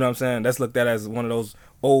 You know what I'm saying? That's looked at as one of those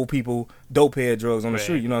old people dope head drugs on the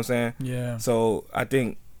street. You know what I'm saying? Yeah. So I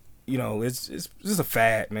think, you know, it's just a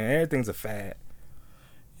fad, man. Everything's a fad.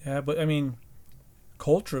 Yeah, but I mean,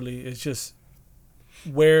 culturally, it's just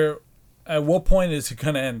at what point is it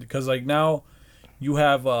gonna end? Because like now, you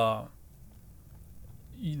have the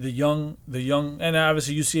young, and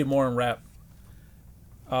obviously you see it more in rap.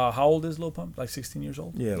 How old is Lil Pump? Like 16 years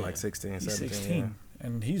old? Yeah, like 16, he's 17. 16, yeah.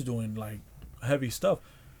 and he's doing like heavy stuff.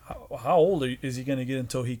 How old is he gonna get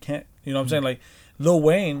until he can't? You know what I'm saying? Like Lil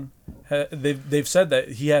Wayne, they've said that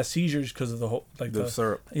he has seizures because of the whole the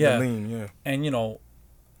syrup, yeah, the lean, yeah. And you know,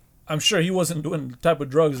 I'm sure he wasn't doing the type of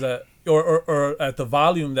drugs that or at the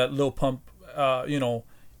volume that Lil Pump, you know,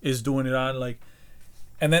 is doing it on. Like,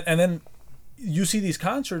 and then you see these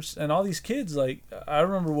concerts and all these kids. Like, I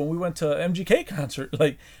remember when we went to MGK concert,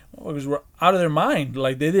 like, motherfuckers were out of their mind.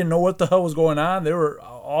 Like, they didn't know what the hell was going on. They were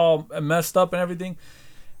all messed up and everything.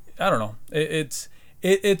 I don't know.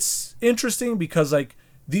 It's interesting because like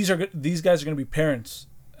these guys are gonna be parents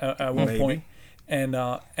at one point, and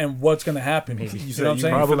what's gonna happen? You see what I'm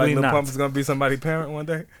saying? Probably like Lil Pump is gonna be somebody's parent one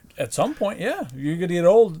day. At some point, yeah, you're gonna get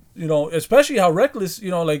old. You know, especially how reckless.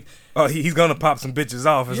 You know, like he's gonna pop some bitches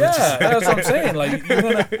off. Yeah, that's what I'm saying. Like you're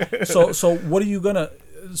gonna. So what are you gonna?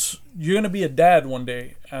 You're gonna be a dad one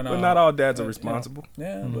day, and but not all dads are responsible.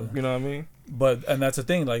 Yeah, but, you know what I mean. And that's the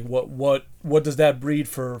thing. Like, what does that breed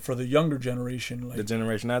for the younger generation? Like the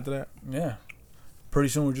generation after that. Yeah, pretty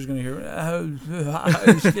soon we're just gonna hear.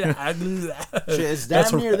 It's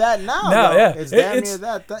damn near that now. Yeah, it's damn near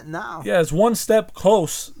that now. Yeah, it's one step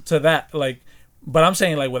close to that. Like, but I'm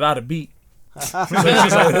saying like without a beat. So it's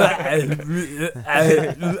just like, and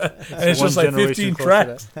it's just like 15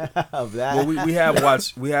 tracks of that. Well, we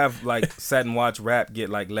have like sat and watched rap get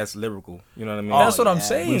like less lyrical. You know what I mean? That's what I'm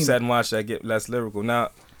saying. We sat and watched that get less lyrical. Now,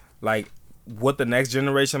 like what the next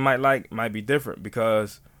generation might be different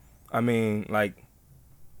because, I mean, like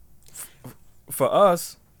for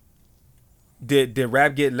us, did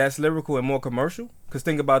rap get less lyrical and more commercial? Because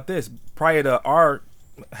think about this: prior to our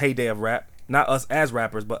heyday of rap. Not us as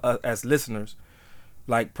rappers, but us as listeners.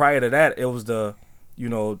 Like prior to that, it was the, you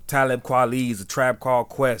know, Talib Kweli's, the Trap Called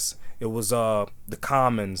Quest. It was the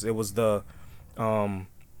Commons. It was the,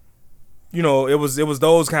 you know, it was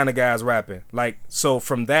those kind of guys rapping. Like so,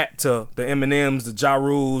 from that to the Eminems, the Ja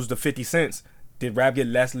Rules, the 50 Cents, did rap get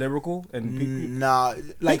less lyrical? And Nah,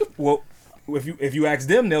 like well, if you ask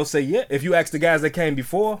them, they'll say yeah. If you ask the guys that came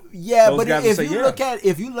before, yeah, those but guys will if say you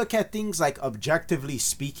yeah. look at things like objectively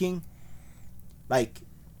speaking, like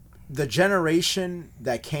the generation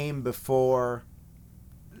that came before,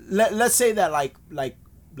 let's say that like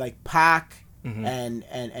Pac Mm-hmm.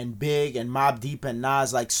 and Big and Mobb Deep and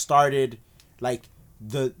Nas like started like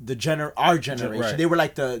our generation. Right. They were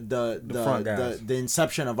like the front guys. the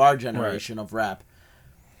inception of our generation of rap.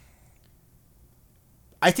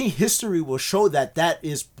 I think history will show that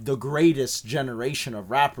is the greatest generation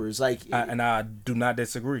of rappers. Like, and I do not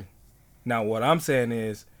disagree. Now, what I'm saying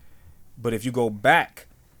is, but if you go back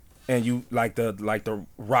and you like the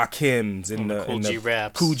Rakims and the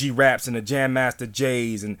Cool G Raps and the Jam Master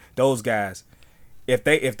J's and those guys, if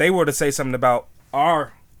they were to say something about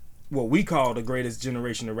our what we call the greatest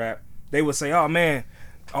generation of rap, they would say, "Oh man,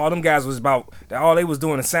 all them guys was about all they was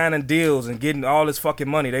doing is signing deals and getting all this fucking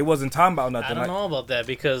money. They wasn't talking about nothing." I don't know about that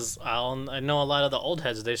because I know a lot of the old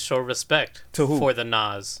heads. They show respect to who? For the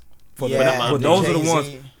Nas. For yeah, those Jay-Z. are the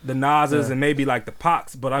ones, the Nas's and maybe like the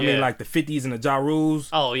Pacs, but I mean like the 50s and the Ja Rules.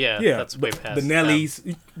 Oh yeah, that's way past the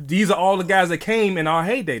Nellies. These are all the guys that came in our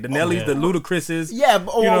heyday. The Nellies, the Ludacris's. Yeah,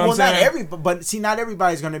 but, you know but see, not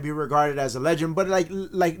everybody's going to be regarded as a legend. But like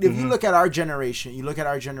if you look at our generation,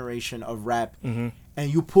 of rap, and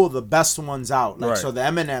you pull the best ones out. Like so, the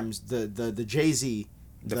Eminems, the Jay-Z,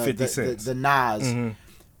 the 50 Cents, the Nas.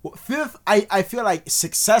 Well, Fifth, I feel like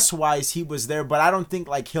success-wise he was there, but I don't think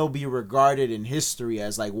like he'll be regarded in history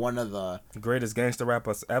as like one of the greatest gangster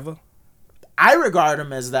rappers ever. I regard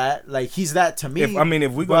him as that. Like he's that to me. If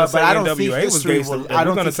we're gonna say NWA was gangster, we're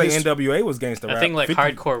gonna say NWA was gangster rap. I think like 50,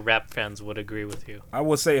 hardcore rap fans would agree with you. I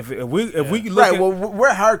would say if we look right, at, well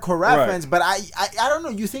we're hardcore rap fans, but I don't know.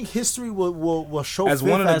 You think history will show as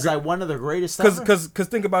Fifth as like one of the greatest? Because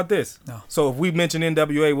think about this. No. So if we mention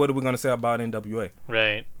NWA, what are we gonna say about NWA?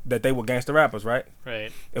 Right. That they were gangster rappers, right?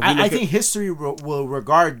 Right. I think history will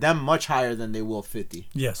regard them much higher than they will 50.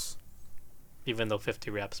 Yes. Even though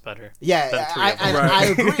 50 raps better. Yeah, I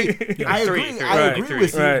agree. I agree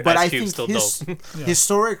with you, but I think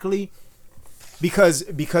historically, because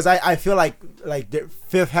I feel like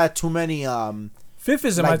Fifth had too many Fifth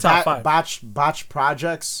is in my top 5 botch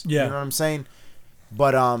projects. Yeah, you know what I'm saying.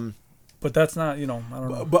 But that's not, I don't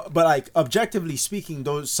know. But like objectively speaking,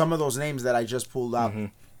 some of those names that I just pulled out,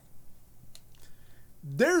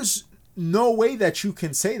 there's no way that you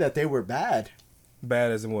can say that they were bad.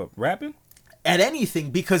 Bad as in what? Rapping? At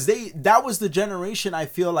anything, because that was the generation I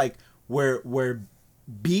feel like where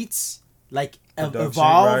beats like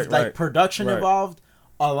evolved, production evolved,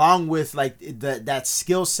 along with like that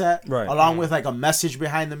skill set, along with like a message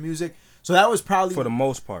behind the music. So that was probably for the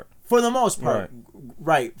most part.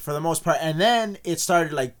 Right, for the most part, and then it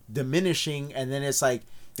started like diminishing, and then it's like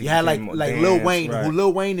you had like Lil Wayne, who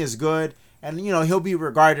Lil Wayne is good, and he'll be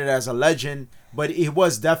regarded as a legend. But it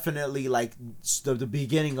was definitely like the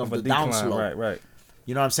beginning of the downslope. Right.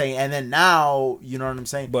 You know what I'm saying? And then now, you know what I'm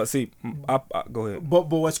saying? But see, I go ahead. But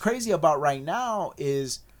what's crazy about right now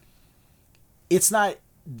is it's not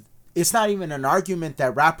even an argument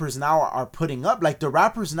that rappers now are putting up. Like the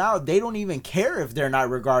rappers now, they don't even care if they're not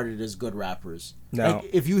regarded as good rappers. No. Like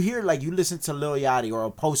if you hear you listen to Lil Yachty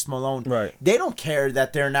or Post Malone, they don't care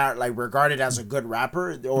that they're not like regarded as a good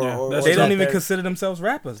rapper or they don't even consider themselves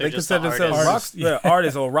rappers. They consider themselves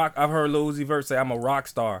artists or rock. I've heard Lil Uzi Vert say I'm a rock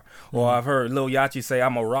star, or I've heard Lil Yachty say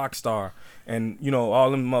I'm a rock star, and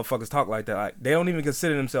all them motherfuckers talk like that. Like, they don't even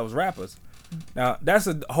consider themselves rappers. Now that's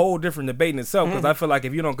a whole different debate in itself, because I feel like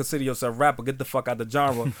if you don't consider yourself a rapper, get the fuck out the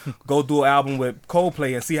genre. Go do an album with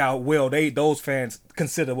Coldplay and see how well those fans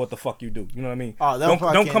consider what the fuck you do. You know what I mean? Oh,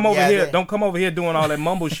 don't come over here. Don't come over here doing all that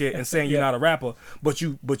mumble shit and saying you're not a rapper, but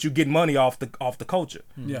you get money off the culture.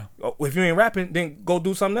 Yeah. If you ain't rapping, then go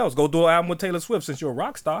do something else. Go do an album with Taylor Swift. Since you're a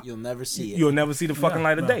rock star, you'll never see it. You'll never see the fucking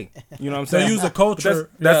light of day. You know what I'm saying? They use the culture.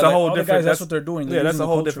 That's a whole different. That's what they're doing. Yeah, that's a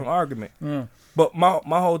whole different argument. Yeah. But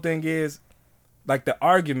my whole thing is, like, the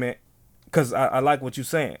argument, because I like what you're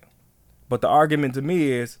saying, but the argument to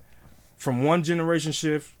me is from one generation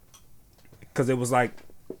shift, because it was like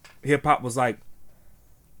hip hop was like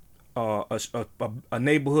a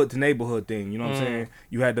neighborhood to neighborhood thing. You know what I'm saying?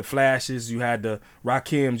 You had the Flashes, you had the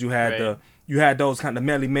Rakims, you had those kind of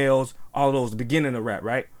Melly Mels, all those, the beginning of rap,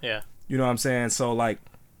 right? Yeah. You know what I'm saying? So like,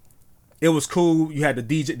 it was cool. You had the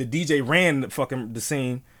DJ. The DJ ran the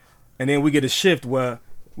scene, and then we get a shift where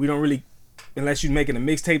we don't really. Unless you're making a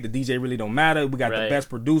mixtape, the DJ really don't matter. We got the best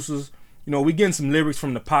producers. We getting some lyrics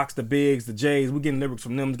from the Pacs, the Bigs, the J's. We getting lyrics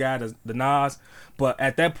from them guys, the Nas. But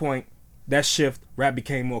at that point, that shift, rap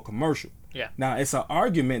became more commercial. Yeah. Now, it's an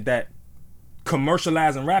argument that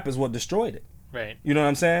commercializing rap is what destroyed it. Right. You know what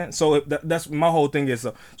I'm saying? So that's my whole thing is.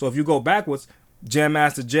 So if you go backwards, Jam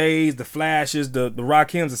Master J's, the Flashes, the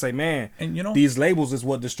Rakims, and say, man, And you know, these labels is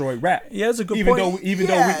what destroyed rap. yeah, it's a good Even point.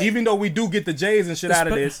 even though we do get the J's and shit out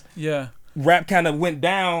of this, Yeah. rap kind of went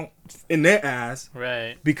down in their eyes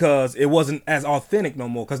Right. because it wasn't as authentic no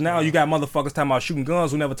more. Because now you got motherfuckers talking about shooting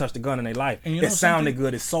guns who never touched a gun in their life. And you know It sounded something?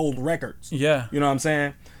 good. It sold records. Yeah. You know what I'm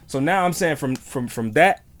saying? So now I'm saying from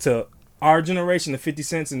that to our generation, the 50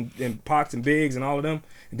 Cents and Pacs and Biggs and all of them,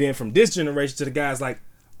 and then from this generation to the guys like,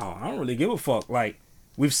 oh, I don't really give a fuck. Like,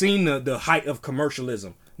 we've seen the height of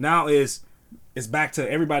commercialism. Now it's back to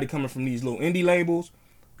everybody coming from these little indie labels.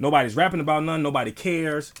 Nobody's rapping about nothing. Nobody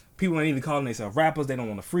cares. People ain't even calling themselves rappers. They don't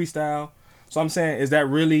want to freestyle. So I'm saying, is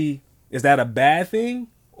that a bad thing?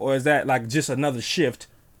 Or is that like just another shift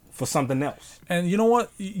for something else? And you know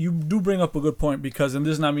what? You do bring up a good point because, and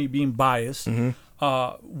this is not me being biased,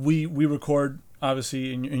 we record,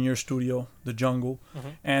 obviously, in your studio, The Jungle.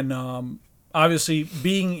 And obviously,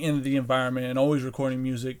 being in the environment and always recording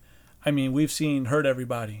music, I mean, we've seen Hurt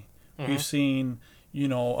Everybody. We've seen, you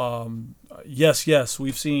know, Yes.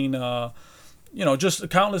 We've seen, you know, just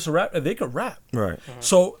countless rap. They could rap. Right.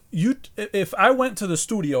 So if I went to the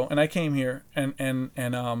studio and I came here and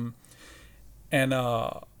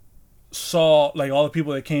saw like all the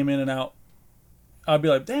people that came in and out, I'd be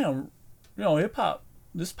like, damn, you know, hip hop,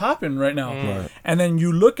 this is popping right now. Right. And then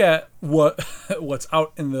you look at what's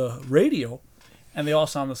out in the radio, and they all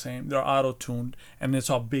sound the same. They're auto tuned, and it's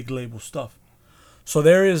all big label stuff. So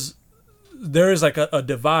there is like a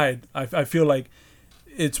divide. I feel like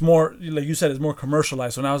it's more, like you said, it's more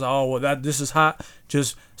commercialized. So now it's like, oh, well, this is hot.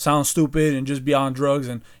 Just sound stupid and just be on drugs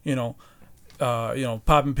and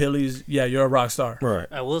popping pillies. Yeah, you're a rock star. Right.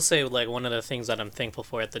 I will say, like, one of the things that I'm thankful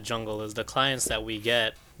for at the Jungle is the clients that we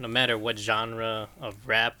get, no matter what genre of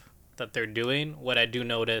rap that they're doing. What I do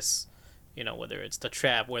notice, you know, whether it's the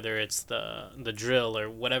trap, whether it's the drill or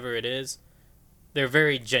whatever it is, they're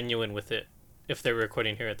very genuine with it if they're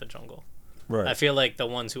recording here at the Jungle. Right. I feel like the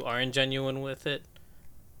ones who aren't genuine with it,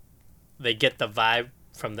 they get the vibe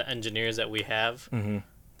from the engineers that we have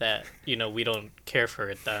that, you know, we don't care for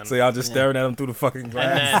it then. So y'all just staring at them through the fucking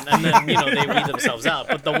glass. And then you know, they read themselves out.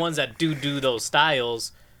 But the ones that do those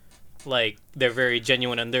styles, like, they're very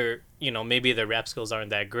genuine, and they're, you know, maybe their rap skills aren't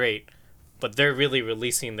that great, but they're really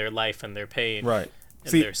releasing their life and their pain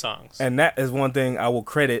in their songs. And that is one thing I will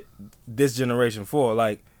credit this generation for,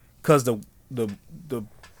 like, because the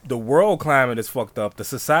world climate is fucked up. The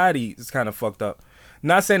society is kind of fucked up.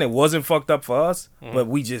 Not saying it wasn't fucked up for us, but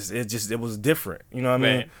it was different. You know what I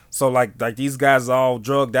mean? Right. So like these guys are all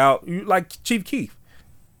drugged out. Like Chief Keef,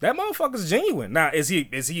 that motherfucker's genuine. Now is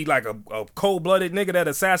he like a cold-blooded nigga that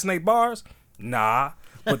assassinate bars? Nah.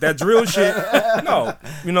 But that drill shit, no.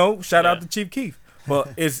 You know, shout out to Chief Keef.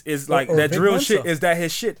 But it's like or that Big drill Mensa. shit, is that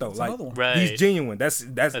his shit though? That's Like another one. Right. he's genuine. That's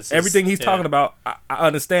That's everything his- he's talking yeah. about. I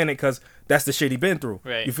understand it because that's the shit he been through.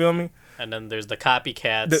 Right. You feel me? And then there's the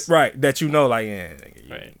copycats. Right. That you know, like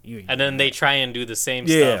Right. you And then they try and do the same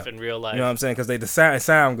Yeah. stuff in real life. You know what I'm saying? Because they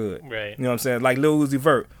sound good. Right. You know what I'm saying? Like Lil Uzi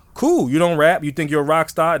Vert. Cool. You don't rap. You think you're a rock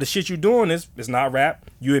star. The shit you're doing is not rap.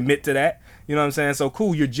 You admit to that. You know what I'm saying? So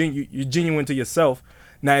cool. You're genuine to yourself.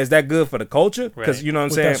 Now, is that good for the culture? Because Right. you know what I'm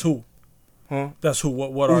But saying? that's who? Huh? That's who?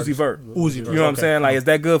 What Uzi artist? Vert. Uzi Vert. You know what I'm okay. saying? Like, is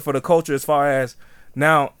that good for the culture as far as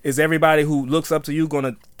now, is everybody who looks up to you going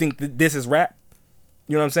to think that this is rap?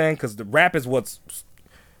 You know what I'm saying? Because the rap is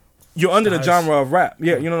you're under the Styles. genre of rap.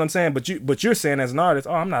 Yeah, you know what I'm saying? But you're saying as an artist,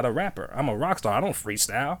 oh, I'm not a rapper. I'm a rock star. I don't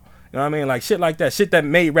freestyle. You know what I mean? Like shit like that. Shit that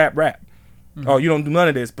made rap. Oh, you don't do none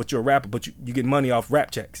of this, but you're a rapper, but you get money off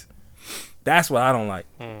rap checks. That's what I don't like.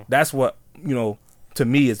 That's what, you know, to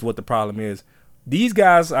me is what the problem is. These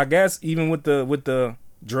guys, I guess, even with the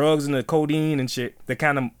drugs and the codeine and shit, they're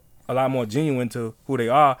kind of a lot more genuine to who they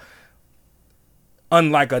are.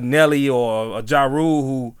 Unlike a Nelly or a Ja Rule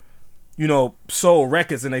who, you know, sold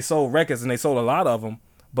records and they sold a lot of them.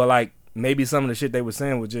 But like maybe some of the shit they were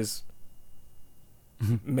saying was just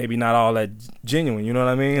maybe not all that genuine. You know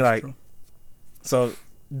what I mean? Like, true. so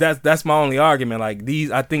that's my only argument. Like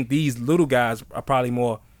I think these little guys are probably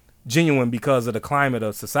more genuine because of the climate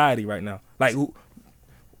of society right now. Like,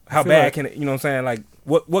 how feel bad like- can it? You know what I'm saying? Like,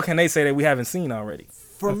 what can they say that we haven't seen already?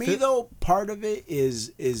 For me though, part of it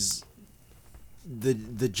is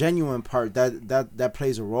the genuine part that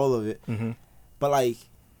plays a role of it. But like,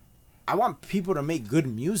 I want people to make good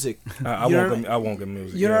music. I won't get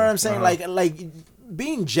music. You know what I'm saying? Like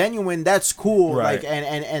being genuine, that's cool. Right. Like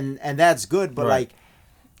and that's good. But Right. like,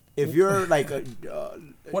 if you're like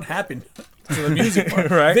what happened to the music part?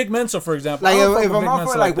 Right. Vic Mensa, for example. Like I don't fuck if a with Vic motherfucker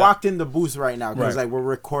Mensa like that. walked in the booth right now, because Right. like we're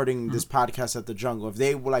recording this podcast at the Jungle. If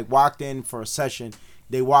they like walked in for a session,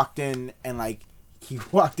 they walked in and like he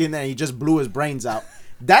walked in there and he just blew his brains out.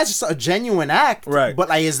 That's just a genuine act, Right. But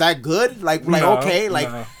like, is that good? Like No, okay, like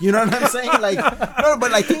no. you know what I'm saying? Like no,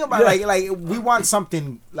 but like think about it, like we want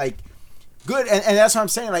something like good, and that's what I'm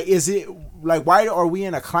saying. Like, is it like why are we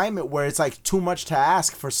in a climate where it's like too much to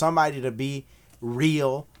ask for somebody to be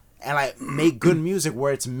real and like make good music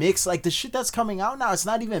where it's mixed? Like the shit that's coming out now, it's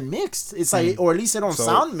not even mixed. It's like, or at least it don't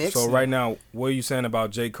sound mixed. So right now, what are you saying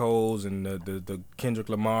about J. Cole's and the Kendrick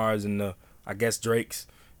Lamar's and the, I guess, Drake's,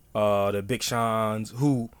 the Big Sean's,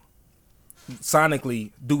 who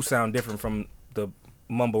sonically do sound different from the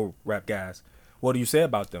mumble rap guys? What do you say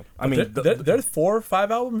about them? I mean, they're 4 or 5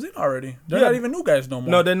 albums in already. They're Yeah. not even new guys no more.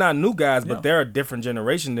 no, they're not new guys, but Yeah. they're a different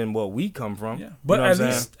generation than what we come from. Yeah, You but know what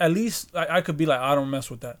I'm saying? at least I could be like, I don't mess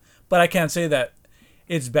with that. But I can't say that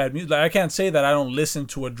it's bad music. Like I can't say that I don't listen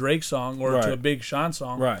to a Drake song or Right. to a Big Sean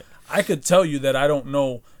song. Right. I could tell you that I don't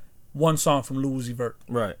know one song from Lil Uzi Vert.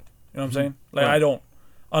 Right. You know what I'm saying? Like Right. I don't,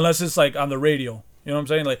 unless it's like on the radio. You know what I'm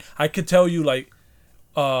saying? Like I could tell you like,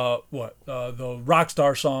 the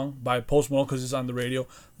Rockstar song by Post Malone because it's on the radio.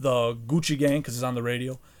 The Gucci Gang because it's on the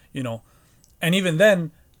radio. You know, and even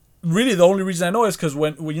then, really the only reason I know is because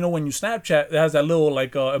when you Snapchat, it has that little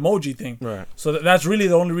like emoji thing. Right. So that's really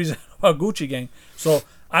the only reason about Gucci Gang. So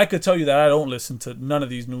I could tell you that I don't listen to none of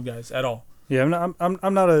these new guys at all. Yeah, I'm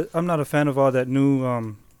not a fan of all that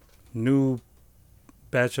new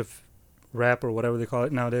batch of rap or whatever they call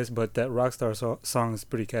it nowadays. But that Rockstar song is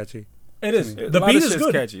pretty catchy. It is. A The lot beat of is shit's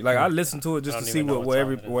good. catchy. Like I listen to it just I to don't see even know where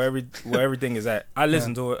what song it where everything is at. I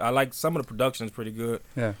listen to it. I like some of the production is pretty good.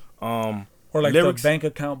 Yeah, Or like lyrics, the bank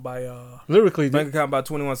account by lyrically, Bank Account by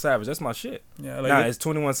 21 Savage. That's my shit. yeah. Like Nah, is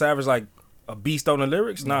 21 Savage like a beast on the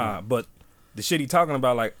lyrics? Nah, but the shit he talking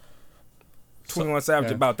about, like 21 Savage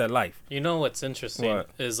yeah. about that life. You know what's interesting What?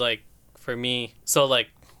 is like for me, so like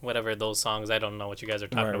whatever those songs, I don't know what you guys are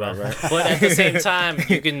talking Right, about. right. But at the same time,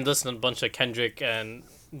 you can listen to a bunch of Kendrick and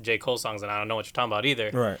J. Cole songs, and I don't know what you're talking about either.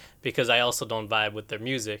 Right. Because I also don't vibe with their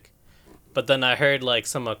music. But then I heard like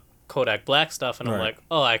some of Kodak Black stuff, and I'm Right. like,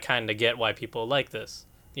 oh, I kind of get why people like this,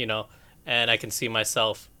 you know. And I can see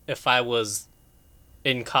myself if I was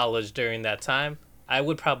in college during that time, I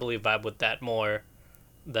would probably vibe with that more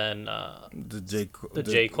than The J. the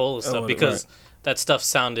J. Cole stuff oh, because right. that stuff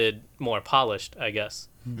sounded more polished, I guess,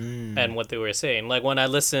 and what they were saying. Like when I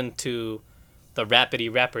listen to the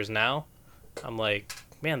rapidy rappers now, I'm like,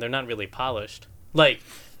 man, they're not really polished. Like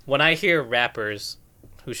when I hear rappers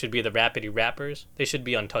who should be the rapidy rappers, they should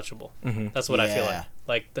be untouchable. Mm-hmm. That's what I feel Yeah.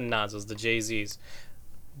 like the Nas's, the Jay-Z's.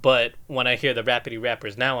 But when I hear the rapidy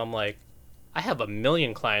rappers now, I'm like, I have a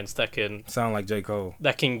million clients that can Sound like J. Cole.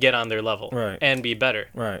 get on their level Right. and be better,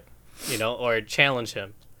 Right. you know, or challenge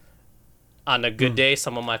him. On a good day,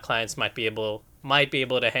 some of my clients might be able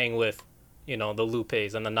to hang with, you know, the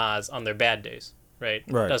Lupes and the Nas on their bad days, right?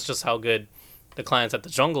 Right. That's just how good the clients at the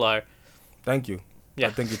Jungle are. Thank you. Yeah.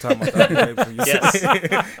 I think you're talking about that.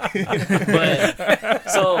 Yes. But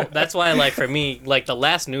so that's why, like, for me, like the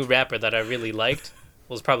last new rapper that I really liked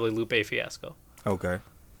was probably Lupe Fiasco. Okay.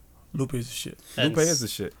 Lupe is the shit. And Lupe is the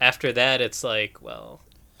shit. After that, it's like, well,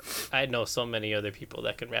 I know so many other people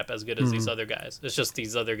that can rap as good as these other guys. It's just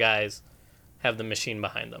these other guys have the machine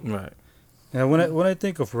behind them. Right. Yeah, when I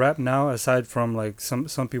think of rap now, aside from like some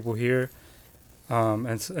people here,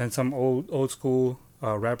 and some old school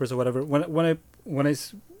rappers or whatever, what I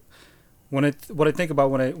think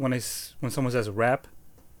about when someone says rap,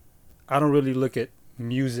 I don't really look at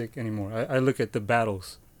music anymore. I look at the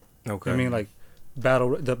battles. Okay. I mean like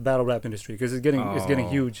the battle rap industry because it's getting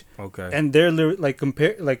huge. Okay. And their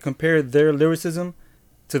compare their lyricism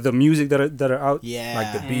to the music that are out. Yeah.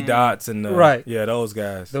 like the B Dots and the Right. Yeah, those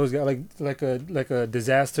guys. Those guys like a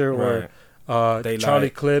Disaster Right. or Daylight. Charlie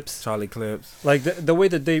Clips. Charlie Clips. Like the way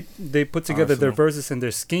that they put together their Arsenal. verses and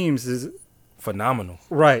their schemes is Phenomenal.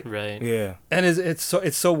 right. Right. Yeah. And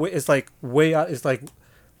it's like way out. It's like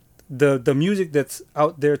the music that's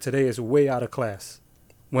out there today is way out of class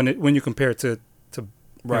when you compare it to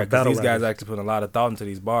Right, because battle these guys rappers. actually put a lot of thought into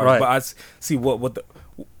these bars. Right. But I see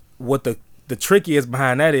what the trick is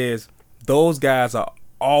behind that is those guys are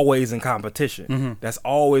always in competition. Mhm. That's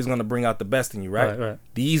always going to bring out the best in you, right? Right.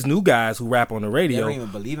 These new guys who rap on the They radio, don't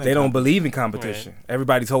even believe in they don't competition. believe in competition.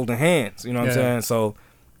 Everybody's holding hands. You know what I'm Yeah. saying? So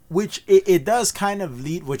Which it does kind of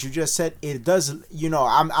lead what you just said. It does, you know,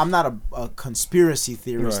 I'm not a conspiracy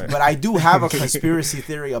theorist, Right. but I do have a conspiracy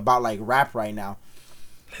theory about like rap right now.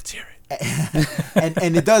 Let's hear it.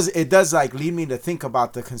 and it does like lead me to think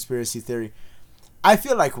about the conspiracy theory. I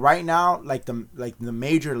feel like right now, like the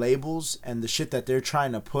major labels and the shit that they're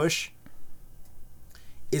trying to push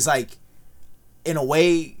is like, in a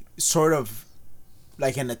way, sort of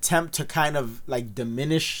like an attempt to kind of like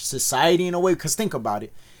diminish society in a way. Because think about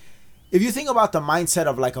it. If you think about the mindset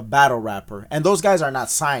of like a battle rapper, and those guys are not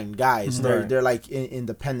signed guys, they're like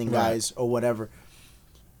independent guys or whatever,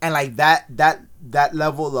 and like that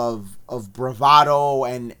level of bravado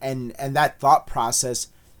and that thought process,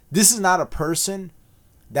 this is not a person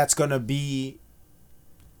that's gonna be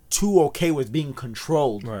too okay with being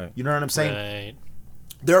controlled. Right. You know what I'm saying? Right.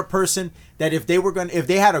 They're a person that if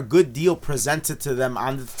they had a good deal presented to them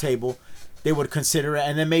on the table, they would consider it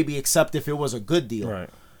and then maybe accept if it was a good deal. Right.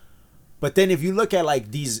 But then if you look at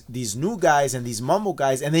like these new guys and these mumble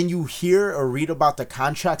guys, and then you hear or read about the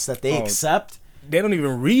contracts that they accept, They don't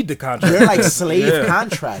even read the contract. they're like slave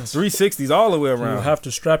contracts. 360s all the way We'll around. have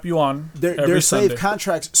to strap you on. They're every slave Sunday.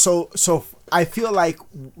 contracts. So I feel like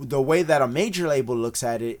the way that a major label looks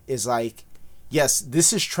at it is like, yes,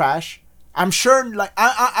 this is trash. I'm sure, like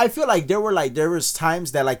I feel like there was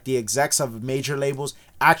times that like the execs of major labels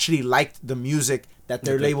actually liked the music that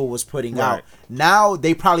their label was putting out. Now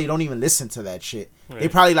they probably don't even listen to that shit. Right. They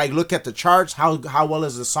probably like look at the charts, how well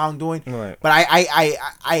is the song doing. Right. But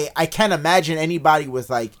I can't imagine anybody with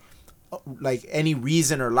like any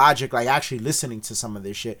reason or logic like actually listening to some of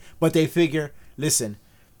this shit. But they figure, listen,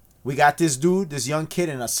 we got this young kid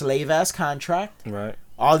in a slave ass contract. Right.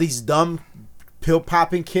 All these dumb pill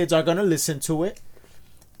popping kids are gonna listen to it,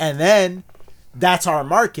 and then that's our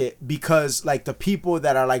market, because like the people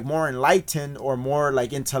that are like more enlightened or more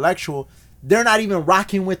like intellectual, they're not even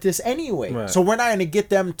rocking with this anyway. Right. So we're not gonna get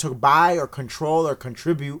them to buy or control or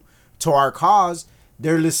contribute to our cause.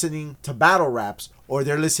 They're listening to battle raps or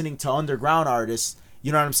they're listening to underground artists.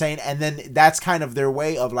 You know what I'm saying? And then that's kind of their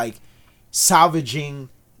way of like salvaging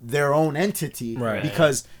their own entity. Right.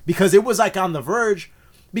 Because it was like on the verge.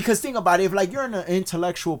 Because think about it, if like you're an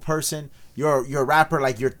intellectual person, you're a rapper,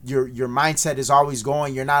 like your mindset is always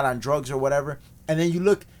going, you're not on drugs or whatever, and then you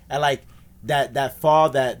look at like that fall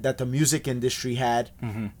that the music industry had,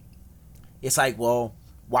 it's like, well,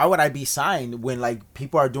 why would I be signed when like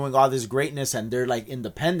people are doing all this greatness and they're like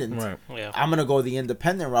independent? Right. Yeah. I'm gonna go the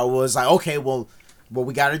independent route. Well, it's like, okay, well, what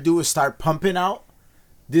we gotta do is start pumping out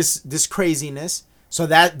this craziness, so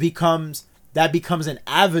that becomes an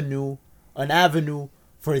avenue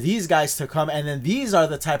for these guys to come, and then these are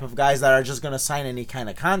the type of guys that are just gonna sign any kind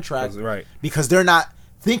of contract, Right. because they're not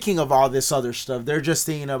thinking of all this other stuff. They're just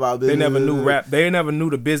thinking about. They never knew rap. They never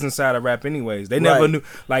knew the business side of rap anyways. They never knew,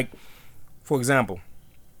 like, for example,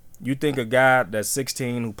 you think a guy that's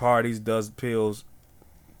 16 who parties, does pills,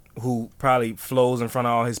 who probably flows in front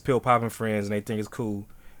of all his pill popping friends and they think it's cool,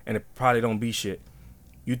 and it probably don't be shit.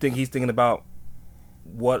 You think he's thinking about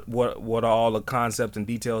what are all the concepts and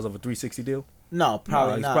details of a 360 deal? No,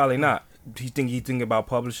 probably He's not. probably not. He's thinking about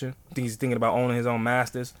publishing. You think he's thinking about owning his own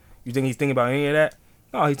masters? You think he's thinking about any of that?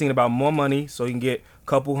 No, he's thinking about more money so he can get a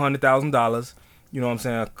couple $100,000. You know what I'm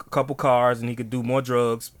saying? A couple cars, and he could do more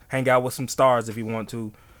drugs, hang out with some stars if he want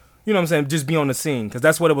to. You know what I'm saying? Just be on the scene, because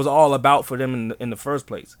that's what it was all about for them in the first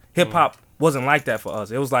place. Hip hop wasn't like that for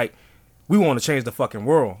us. It was like, we want to change the fucking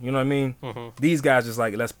world. You know what I mean? These guys just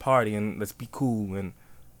like, let's party and let's be cool and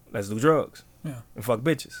let's do drugs. Yeah. And fuck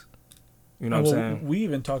bitches. You know what I'm saying? We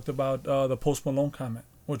even talked about the Post Malone comment,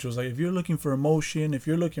 which was like, if you're looking for emotion, if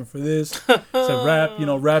you're looking for this, so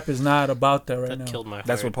rap is not about that right now. That killed my heart.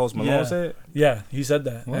 That's what Post Malone said? Yeah, he said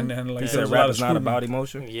that. What? And like, He there said was a rap lot is of not scrutiny. about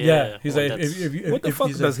emotion? Yeah, he's well, like, if What the fuck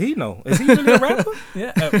he's does he know? Is he really a rapper?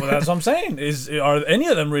 Yeah, well, that's what I'm saying. Are any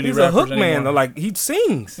of them really He's rappers a hook man, anymore? though. Like, he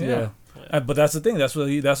sings. Yeah. But that's the thing. That's what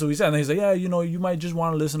he said. And he's like, yeah, you might just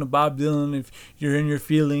want to listen to Bob Dylan if you're in your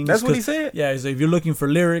feelings. That's what he said? Yeah, he's like, if you're looking for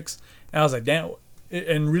lyrics. And I was like, damn.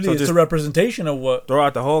 And really, So it's just a representation of what. Throw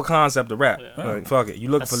out the whole concept of rap. Yeah. Like, fuck it. You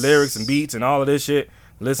looking for lyrics and beats and all of this shit,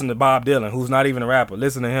 listen to Bob Dylan, who's not even a rapper.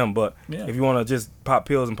 Listen to him. But if you want to just pop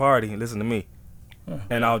pills and party, listen to me. Yeah.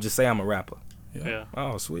 And I'll just say I'm a rapper. Yeah.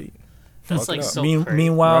 Oh, sweet. That's Fuck it like up. so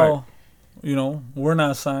Meanwhile, Right. you know, we're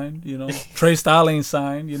not signed. You know, Trey Styles ain't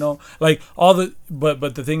signed. You know, like all the. But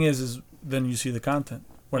the thing is then you see the content.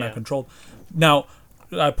 We're not controlled. Now,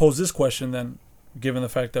 I pose this question then, given the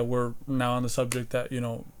fact that we're now on the subject that, you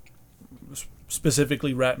know,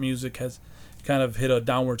 specifically rap music has kind of hit a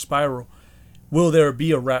downward spiral. Will there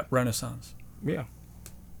be a rap renaissance? Yeah.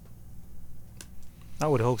 I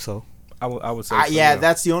would hope so. I would say so, yeah,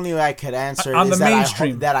 that's the only way I could answer. On is the that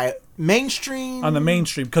mainstream. Mainstream. On the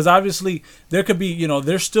mainstream, because obviously there could be, you know,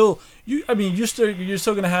 there's still you're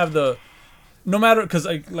still gonna have the, no matter, because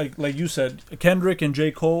like you said, Kendrick and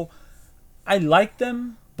J. Cole, I like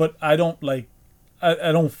them, but I don't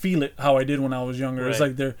I don't feel it how I did when I was younger. It's Right.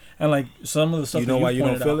 like they're and like some of the stuff. You know why you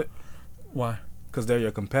don't feel it? Why? Because they're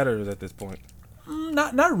your competitors at this point.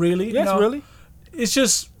 Not really. Yes, no. really. It's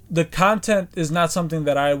just the content is not something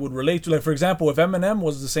that I would relate to. Like for example, if Eminem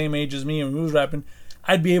was the same age as me and he was rapping,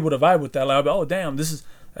 I'd be able to vibe with that. Like, I'd be, oh damn, this is,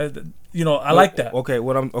 I like that.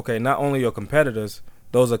 Okay. Not only your competitors,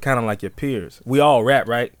 those are kind of like your peers. We all rap,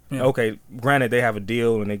 right? Yeah. Okay. Granted, they have a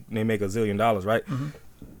deal and they make $1 zillion, right?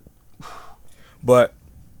 But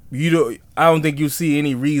I don't think you see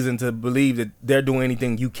any reason to believe that they're doing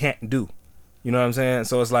anything you can't do. You know what I'm saying?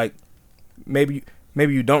 So it's like maybe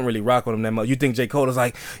you don't really rock with them that much. You think J. Cole is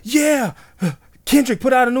like, yeah, Kendrick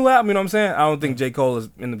put out a new album. You know what I'm saying? I don't think J. Cole is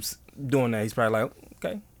doing that. He's probably like,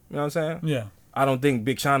 okay. You know what I'm saying? Yeah. I don't think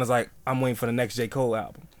Big Sean is like, I'm waiting for the next J. Cole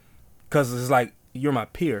album. Because it's like, you're my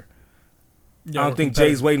peer. Yeah, I don't think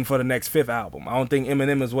Jay's waiting for the next 5th album. I don't think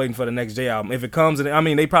Eminem is waiting for the next J album. If it comes,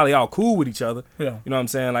 they probably all cool with each other. Yeah. You know what I'm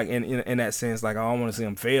saying? Like, in that sense, like, I don't want to see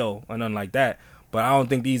them fail or nothing like that. But I don't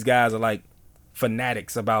think these guys are, like,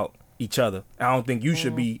 fanatics about each other. I don't think you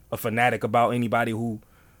should be a fanatic about anybody who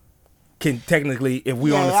can technically, if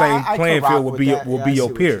we on the same playing field, will be your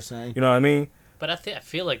peer. You know what I mean? But I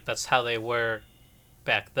feel like that's how they were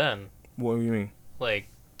back then. What do you mean? Like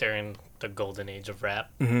during the golden age of rap.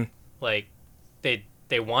 Mm-hmm. Like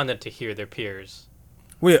they wanted to hear their peers.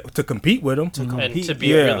 Well, to compete with them. And to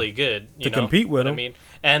be really good. You know compete with what them. I mean?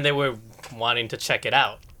 And they were wanting to check it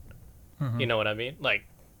out. You know what I mean? Like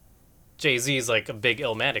Jay-Z's like a big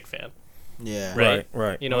Illmatic fan. Yeah.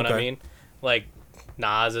 Right. You know what I mean? Like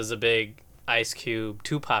Nas is a big Ice Cube,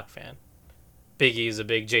 Tupac fan. Biggie's a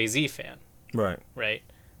big Jay-Z fan. Right.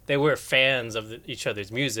 They were fans of each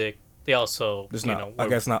other's music. They also, I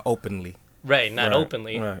guess not openly. Right, not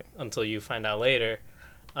openly right. until you find out later.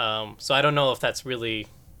 So I don't know if that's really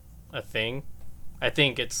a thing. I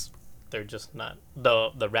think they're just not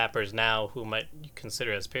the rappers now who might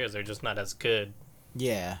consider as peers. They're just not as good.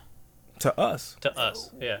 Yeah. To us,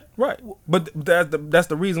 yeah. Right, but that's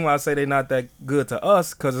the reason why I say they're not that good to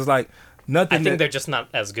us, because it's like nothing. I think they're just not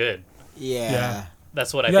as good. Yeah.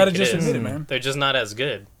 That's what you I think just it is. Admit it, man. They're just not as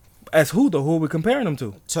good. As who though? Who are we comparing them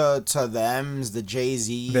to? To the M's, the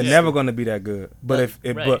Jay-Z's. They're never going to be that good. But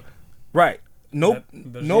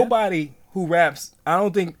nobody who raps, I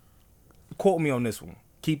don't think. Quote me on this one.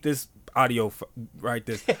 Keep this audio right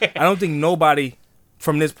this. I don't think nobody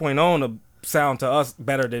from this point on will sound to us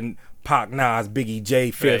better than Pac, Nas, Biggie, Jay,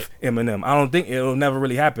 Fifth, Eminem. I don't think it'll never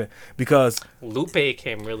really happen because Lupe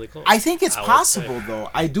came really close. I think it's possible though.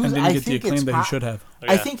 I do. And didn't I get the think acclaim it's that he should have.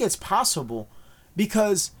 I think it's possible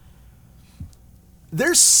because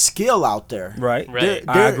there's skill out there. Right.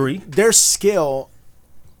 I agree. There's skill.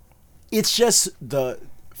 It's just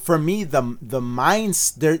for me the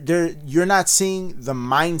minds there you're not seeing the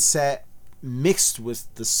mindset mixed with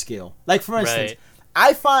the skill. Like for instance,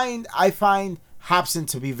 I find Hopsin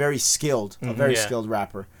to be very skilled, a very skilled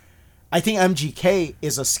rapper. I think MGK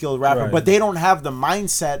is a skilled rapper, but they don't have the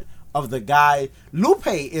mindset of the guy. Lupe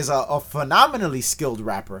is a phenomenally skilled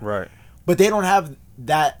rapper, right? But they don't have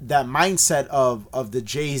that mindset of the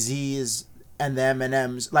Jay-Z's and the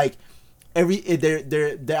Eminems. Like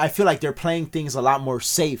they're I feel like they're playing things a lot more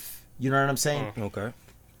safe. You know what I'm saying? Okay.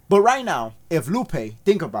 But right now, if Lupe,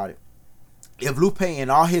 think about it. If Lupe in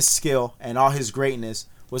all his skill and all his greatness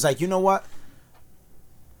was like, you know what?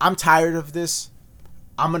 I'm tired of this.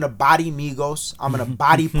 I'm going to body Migos. I'm going to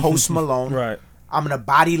body Post Malone. Right. I'm going to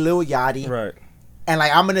body Lil Yachty. Right. And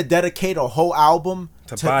like I'm going to dedicate a whole album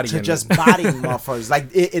to just bodying motherfuckers. Like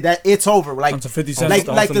it's over. Like on some 50 Cent like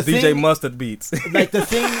stuff. the DJ thing, Mustard beats. Like the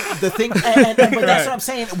thing but that's what I'm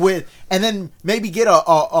saying and then maybe get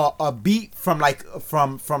a beat from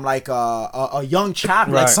a Young Chop,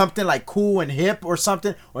 like something like cool and hip or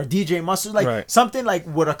something, or DJ Mustard, like something like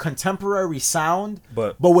with a contemporary sound,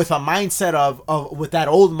 but with a mindset of with that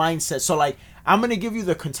old mindset. So like I'm gonna give you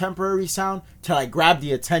the contemporary sound to like grab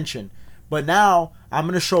the attention, but now I'm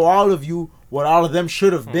gonna show all of you what all of them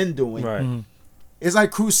should have been doing. Right. Mm-hmm. It's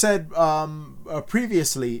like Cruz said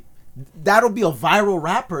previously, that'll be a viral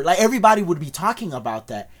rapper. Like everybody would be talking about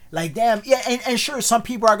that. Like damn, yeah, and sure, some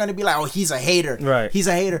people are gonna be like, oh, he's a hater. Right. He's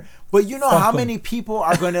a hater. But you know how many people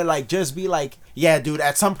are gonna like just be like, yeah, dude,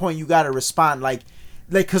 at some point you gotta respond. Like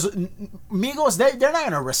cause Migos, they're not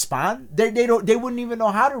gonna respond. They wouldn't even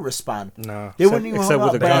know how to respond. No. They wouldn't even know how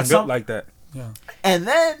to built like that. Yeah. And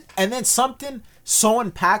then something so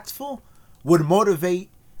impactful would motivate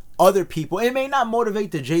other people. It may not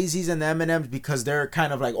motivate the Jay-Z's and the Eminems because they're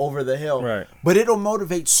kind of like over the hill. Right. But it'll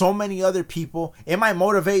motivate so many other people. It might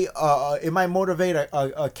motivate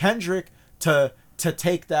a Kendrick to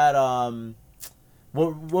take that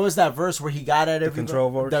what was that verse where he got at every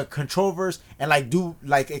the control verse and like do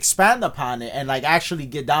like expand upon it and like actually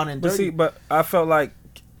get down and dirty. But I felt like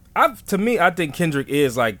I think Kendrick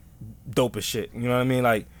is like dope as shit. You know what I mean?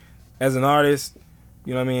 Like as an artist,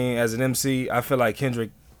 you know what I mean, as an MC, I feel like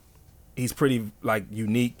Kendrick, he's pretty like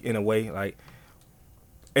unique in a way. Like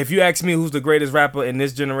if you ask me who's the greatest rapper in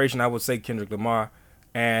this generation, I would say Kendrick Lamar.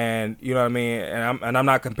 And you know what I mean? And I'm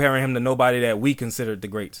not comparing him to nobody that we considered the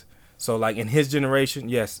greats. So like in his generation,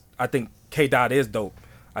 yes, I think K. Dot is dope.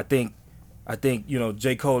 I think you know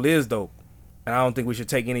J. Cole is dope. And I don't think we should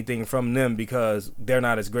take anything from them because they're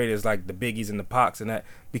not as great as like the Biggies and the Pacs and that,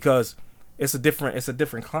 because it's a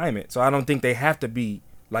different climate. So I don't think they have to be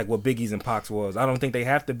like what Biggies and Pacs was. I don't think they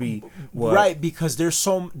have to be what, right, because there's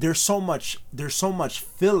so much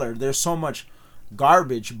filler, there's so much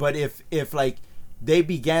garbage. But if like they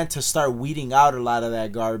began to start weeding out a lot of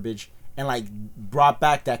that garbage and like brought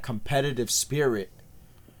back that competitive spirit,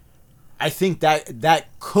 I think that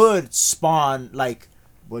could spawn like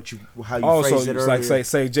how you phrased it earlier. Like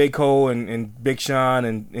say J. Cole and Big Sean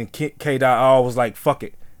and K. Dot all was like, fuck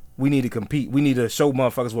it, we need to compete, we need to show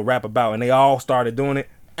motherfuckers what rap about, and they all started doing it.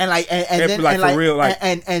 And like then like, for real, like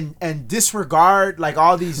and disregard like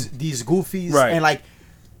all these goofies, right. And like,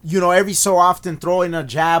 you know, every so often throw in a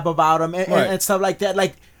jab about them and stuff like that.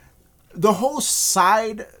 Like the whole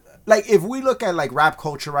side. Like if we look at like rap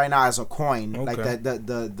culture right now as a coin, okay, like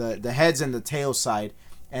the heads and the tail side,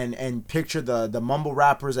 and picture the mumble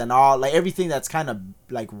rappers and all, like everything that's kind of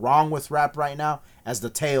like wrong with rap right now as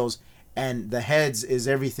the tails, and the heads is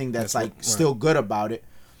everything that's like still good about it,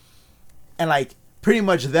 and like pretty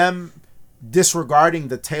much them disregarding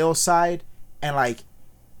the tail side, and like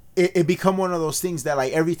it become one of those things that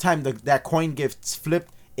like every time that coin gets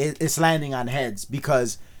flipped, it's landing on heads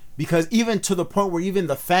because even to the point where even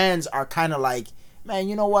the fans are kind of like, man,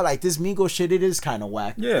 you know what, like this Migos shit, it is kind of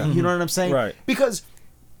whack. Yeah, you know what I'm saying? Right. Because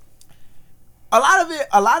a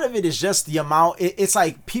lot of it is just the amount. It's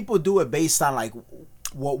like people do it based on like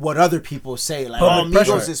what other people say. Like, public Migos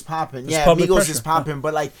pressure. is popping. It's Yeah, public Migos pressure. is popping.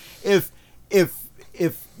 But like if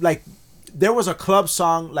like there was a club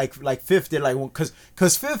song like Fifth did, like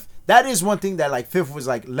because Fifth, that is one thing that like Fifth was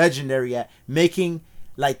like legendary at, making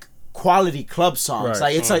like quality club songs.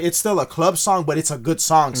 Right. Like it's still a club song, but it's a good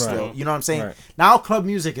song still. Right. You know what I'm saying? Right. Now club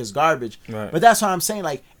music is garbage. Right. But that's what I'm saying.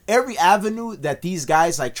 Like every avenue that these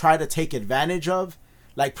guys like try to take advantage of,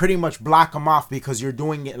 like pretty much block them off because you're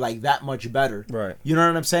doing it like that much better. Right. You know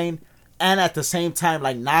what I'm saying? And at the same time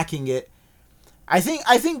like knocking it. I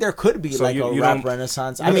think there could be like a rap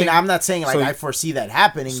renaissance. I mean, I'm not saying like I foresee that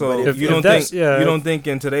happening. So but if you don't think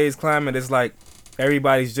in today's climate it's like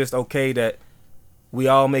everybody's just okay that we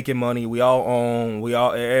all making money, we all own, we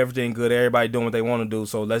all everything good, everybody doing what they want to do.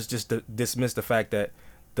 So let's just dismiss the fact that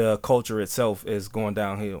the culture itself is going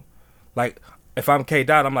downhill. Like if I'm K.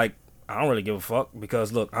 Dot, I'm like, I don't really give a fuck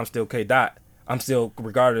because look, I'm still K. Dot. I'm still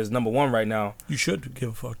regarded as number one right now. You should give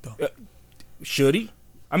a fuck though. Should he?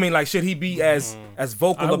 I mean, like, should he be as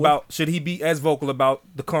vocal about? Should he be as vocal about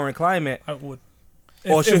the current climate? I would.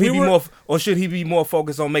 Or should he be more? Or should he be more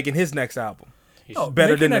focused on making his next album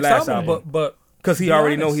better than the last album? But because he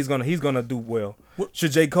already know he's gonna do well.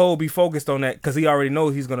 Should J. Cole be focused on that? Because he already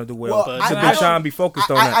knows he's gonna do well. Should Big Sean be focused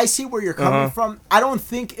on that? I see where you're coming from. I don't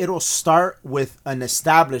think it'll start with an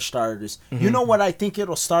established artist. Mm-hmm. You know what I think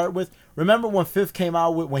it'll start with? Remember when Fifth came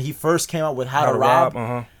out with, when he first came out with How to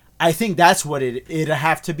Rob? I think that's what it'll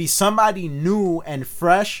have to be, somebody new and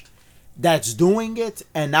fresh that's doing it,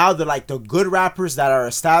 and now the good rappers that are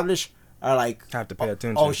established are like have to pay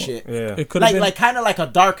attention. Oh shit! Yeah, it could like kind of like a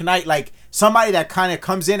Dark Knight, like somebody that kind of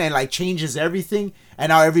comes in and like changes everything,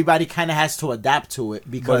 and now everybody kind of has to adapt to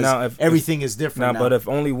it because everything is different now. But if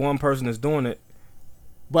only one person is doing it,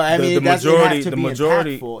 but I mean the majority,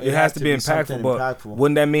 it has to be impactful. But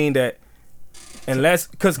wouldn't that mean that unless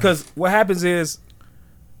because what happens is.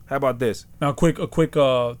 How about this? Now, a quick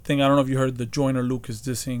thing. I don't know if you heard the Joyner Lucas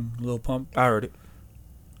dissing Lil Pump. I heard it.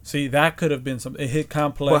 See, that could have been something. It hit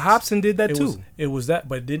Complex. But Hobson did that too. It was that,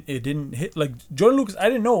 but it didn't hit like Joyner Lucas. I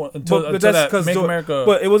didn't know until that Make America.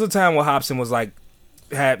 But it was a time where Hobson was like,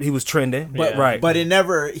 he was trending. But right. But he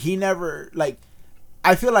never like.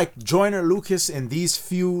 I feel like Joyner Lucas in these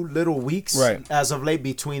few little weeks, as of late,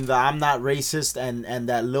 between the I'm Not Racist and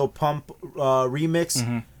that Lil Pump remix.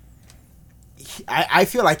 Mm-hmm. I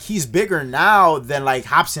feel like he's bigger now than like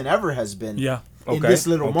Hobson ever has been. Yeah. In this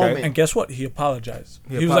little moment. And guess what? He apologized.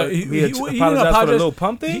 He apologized for the Lil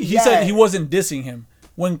Pump thing? He said he wasn't dissing him.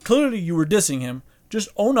 When clearly you were dissing him, just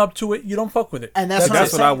own up to it. You don't fuck with it. And that's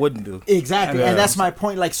what I wouldn't do. Exactly. And that's my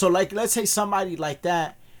point. Like, so like let's say somebody like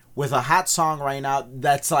that with a hot song right now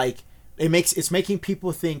that's like it's making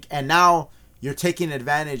people think, and now you're taking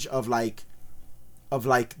advantage of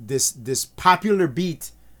this popular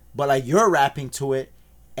beat, but like you're rapping to it,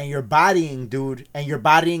 and you're bodying dude, and you're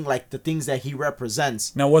bodying like the things that he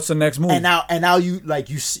represents. Now what's the next move? And now you like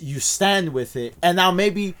you stand with it, and now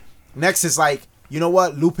maybe next is like, you know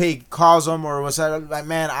what, Lupe calls him or was that like,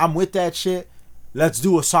 man, I'm with that shit. Let's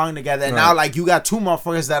do a song together. And now like you got two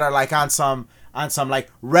motherfuckers that are like on some like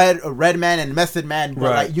Redman and Method Man,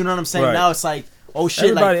 but like, you know what I'm saying? Now it's like, oh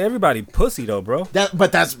shit, everybody pussy though, bro.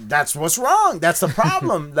 But that's what's wrong. That's the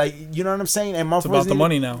problem. Like, you know what I'm saying? And it's about the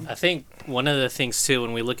money now. I think one of the things too,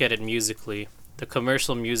 when we look at it musically, the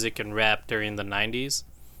commercial music and rap during the 90s,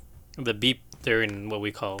 the beat during what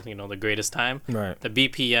we call, the greatest time. Right. The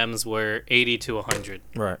BPMs were 80 to 100.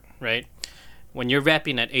 Right. Right? When you're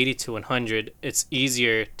rapping at 80 to 100, it's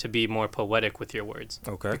easier to be more poetic with your words.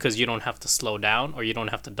 Okay. Because you don't have to slow down or you don't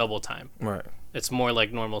have to double time. Right. It's more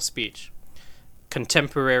like normal speech.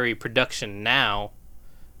 Contemporary production now,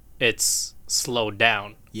 it's slowed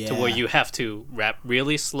down to where you have to rap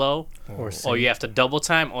really slow, or you have to double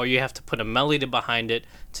time, or you have to put a melody behind it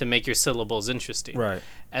to make your syllables interesting. Right.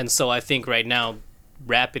 And so I think right now,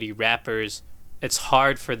 rapidy rappers, it's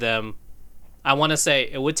hard for them. I want to say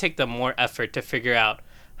it would take them more effort to figure out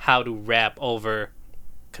how to rap over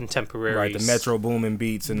contemporary. Right, the Metro Boomin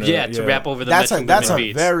beats and to rap over the Metro Boomin beats. That's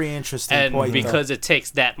a very interesting point. And because it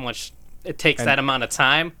takes that much, that amount of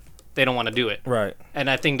time, they don't want to do it. Right. And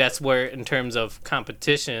I think that's where, in terms of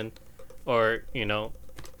competition, or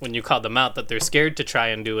when you call them out that they're scared to try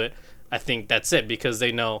and do it, I think that's it, because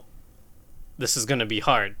they know this is gonna be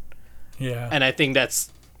hard. Yeah. And I think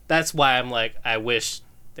that's why I'm like, I wish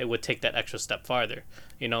they would take that extra step farther.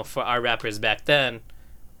 For our rappers back then,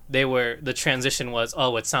 the transition was,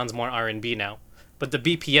 it sounds more R&B now, but the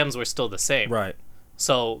BPMs were still the same. Right.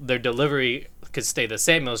 So their delivery could stay the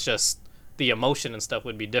same. It was just the emotion and stuff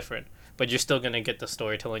would be different, but you're still gonna get the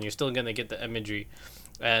storytelling. You're still gonna get the imagery,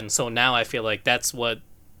 and so now I feel like that's what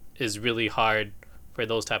is really hard for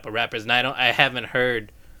those type of rappers. And I haven't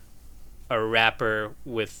heard a rapper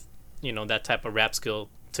with that type of rap skill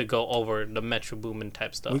to go over the Metro Boomin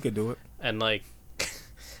type stuff. We could do it. And like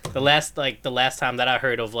the last time that I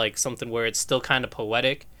heard of like something where it's still kind of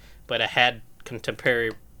poetic, but it had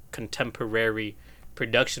contemporary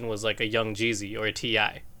production was like a Young Jeezy or a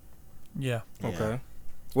T.I. Yeah. Okay.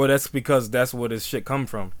 Well, that's because that's where this shit come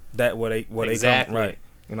from. They come right.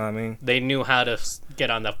 You know what I mean? They knew how to get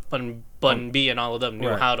on the Bun B, and all of them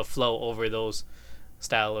knew how to flow over those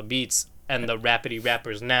style of beats. And the rapidy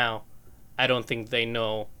rappers now, I don't think they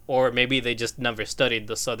know, or maybe they just never studied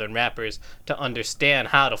the Southern rappers to understand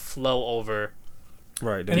how to flow over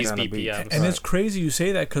these BPMs. And it's crazy you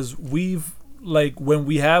say that, because we've, like, when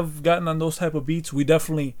we have gotten on those type of beats, we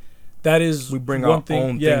definitely, we bring our own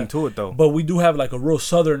thing to it though. But we do have like a real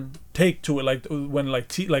Southern take to it, like when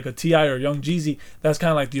like a T.I. or Young Jeezy. That's kind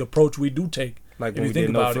of like the approach we do take. Like when we did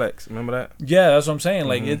No Flex, remember that? Yeah, that's what I'm saying.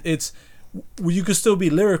 Like it's you could still be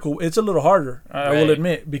lyrical. It's a little harder, I will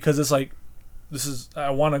admit, because it's like, I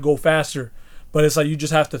want to go faster, but it's like you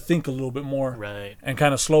just have to think a little bit more, and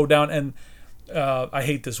kind of slow down. And I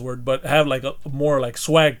hate this word, but have like a more like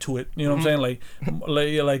swag to it. You know what I'm saying?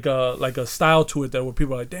 Like a style to it that where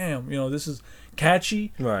people are like, damn, this is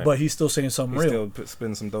catchy, but he's still saying something real. Still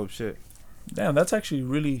spinning some dope shit. Damn, that's actually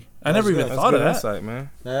really. I never even thought of that. Insight, man.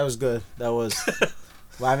 That was good. That was.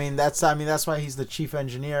 Well, that's why he's the chief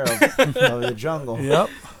engineer of the jungle. Yep.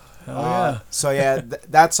 Yeah. So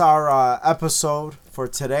that's our episode for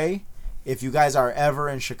today. If you guys are ever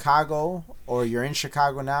in Chicago, or you're in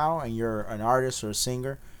Chicago now and you're an artist or a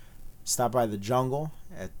singer, stop by the jungle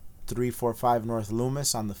at 345 North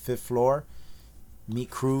Loomis on the 5th floor.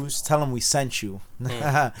 Meet Cruz. Tell him we sent you.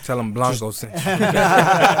 Tell him Blanco sent you.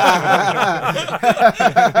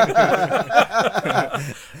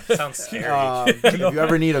 Sounds scary. If you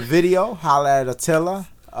ever need a video, holla at Attila.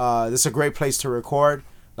 This is a great place to record.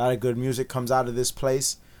 A lot of good music comes out of this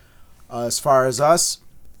place. As far as us,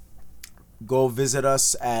 go visit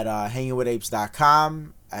us at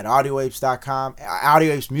hangingwithapes.com, at audioapes.com,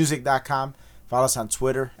 audioapesmusic.com. Follow us on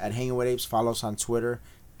Twitter at Hanging with Apes. Follow us on Twitter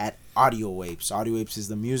at Audio Apes. Audio Apes is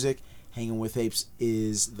the music. Hanging with Apes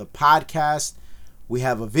is the podcast. We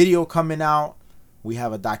have a video coming out. We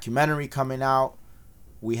have a documentary coming out.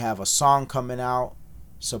 We have a song coming out.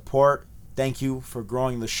 Support. Thank you for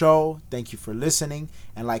growing the show. Thank you for listening.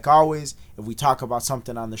 And like always, if we talk about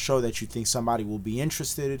something on the show that you think somebody will be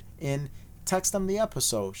interested in, text them the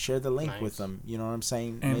episode. Share the link with them. You know what I'm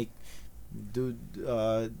saying? Do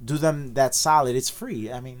them that solid. It's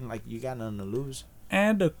free. I mean, like, you got nothing to lose.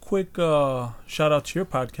 And a quick shout out to your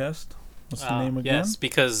podcast. What's the name again? Yes,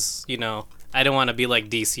 because, I don't want to be like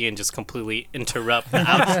DC and just completely interrupt the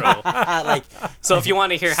outro. So if you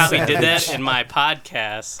want to hear how he did that in my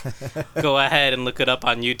podcast, go ahead and look it up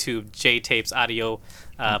on YouTube, J-Tapes Audio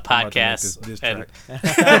Podcast.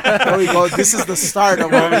 There we go. This is the start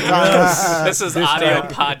of what we're talking. This is audio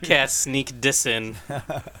podcast sneak dissing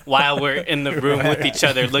while we're in the room with each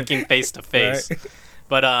other looking face to face. Right.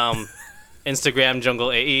 But Instagram,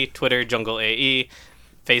 Jungle AE, Twitter, Jungle AE,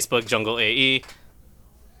 Facebook, Jungle AE.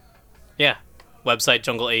 Yeah, website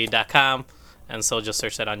jungleae.com, and so just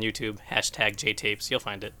search that on YouTube, hashtag JTapes. You'll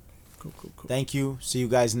find it. Cool. Thank you. See you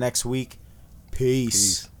guys next week.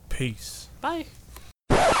 Peace. Peace. Bye.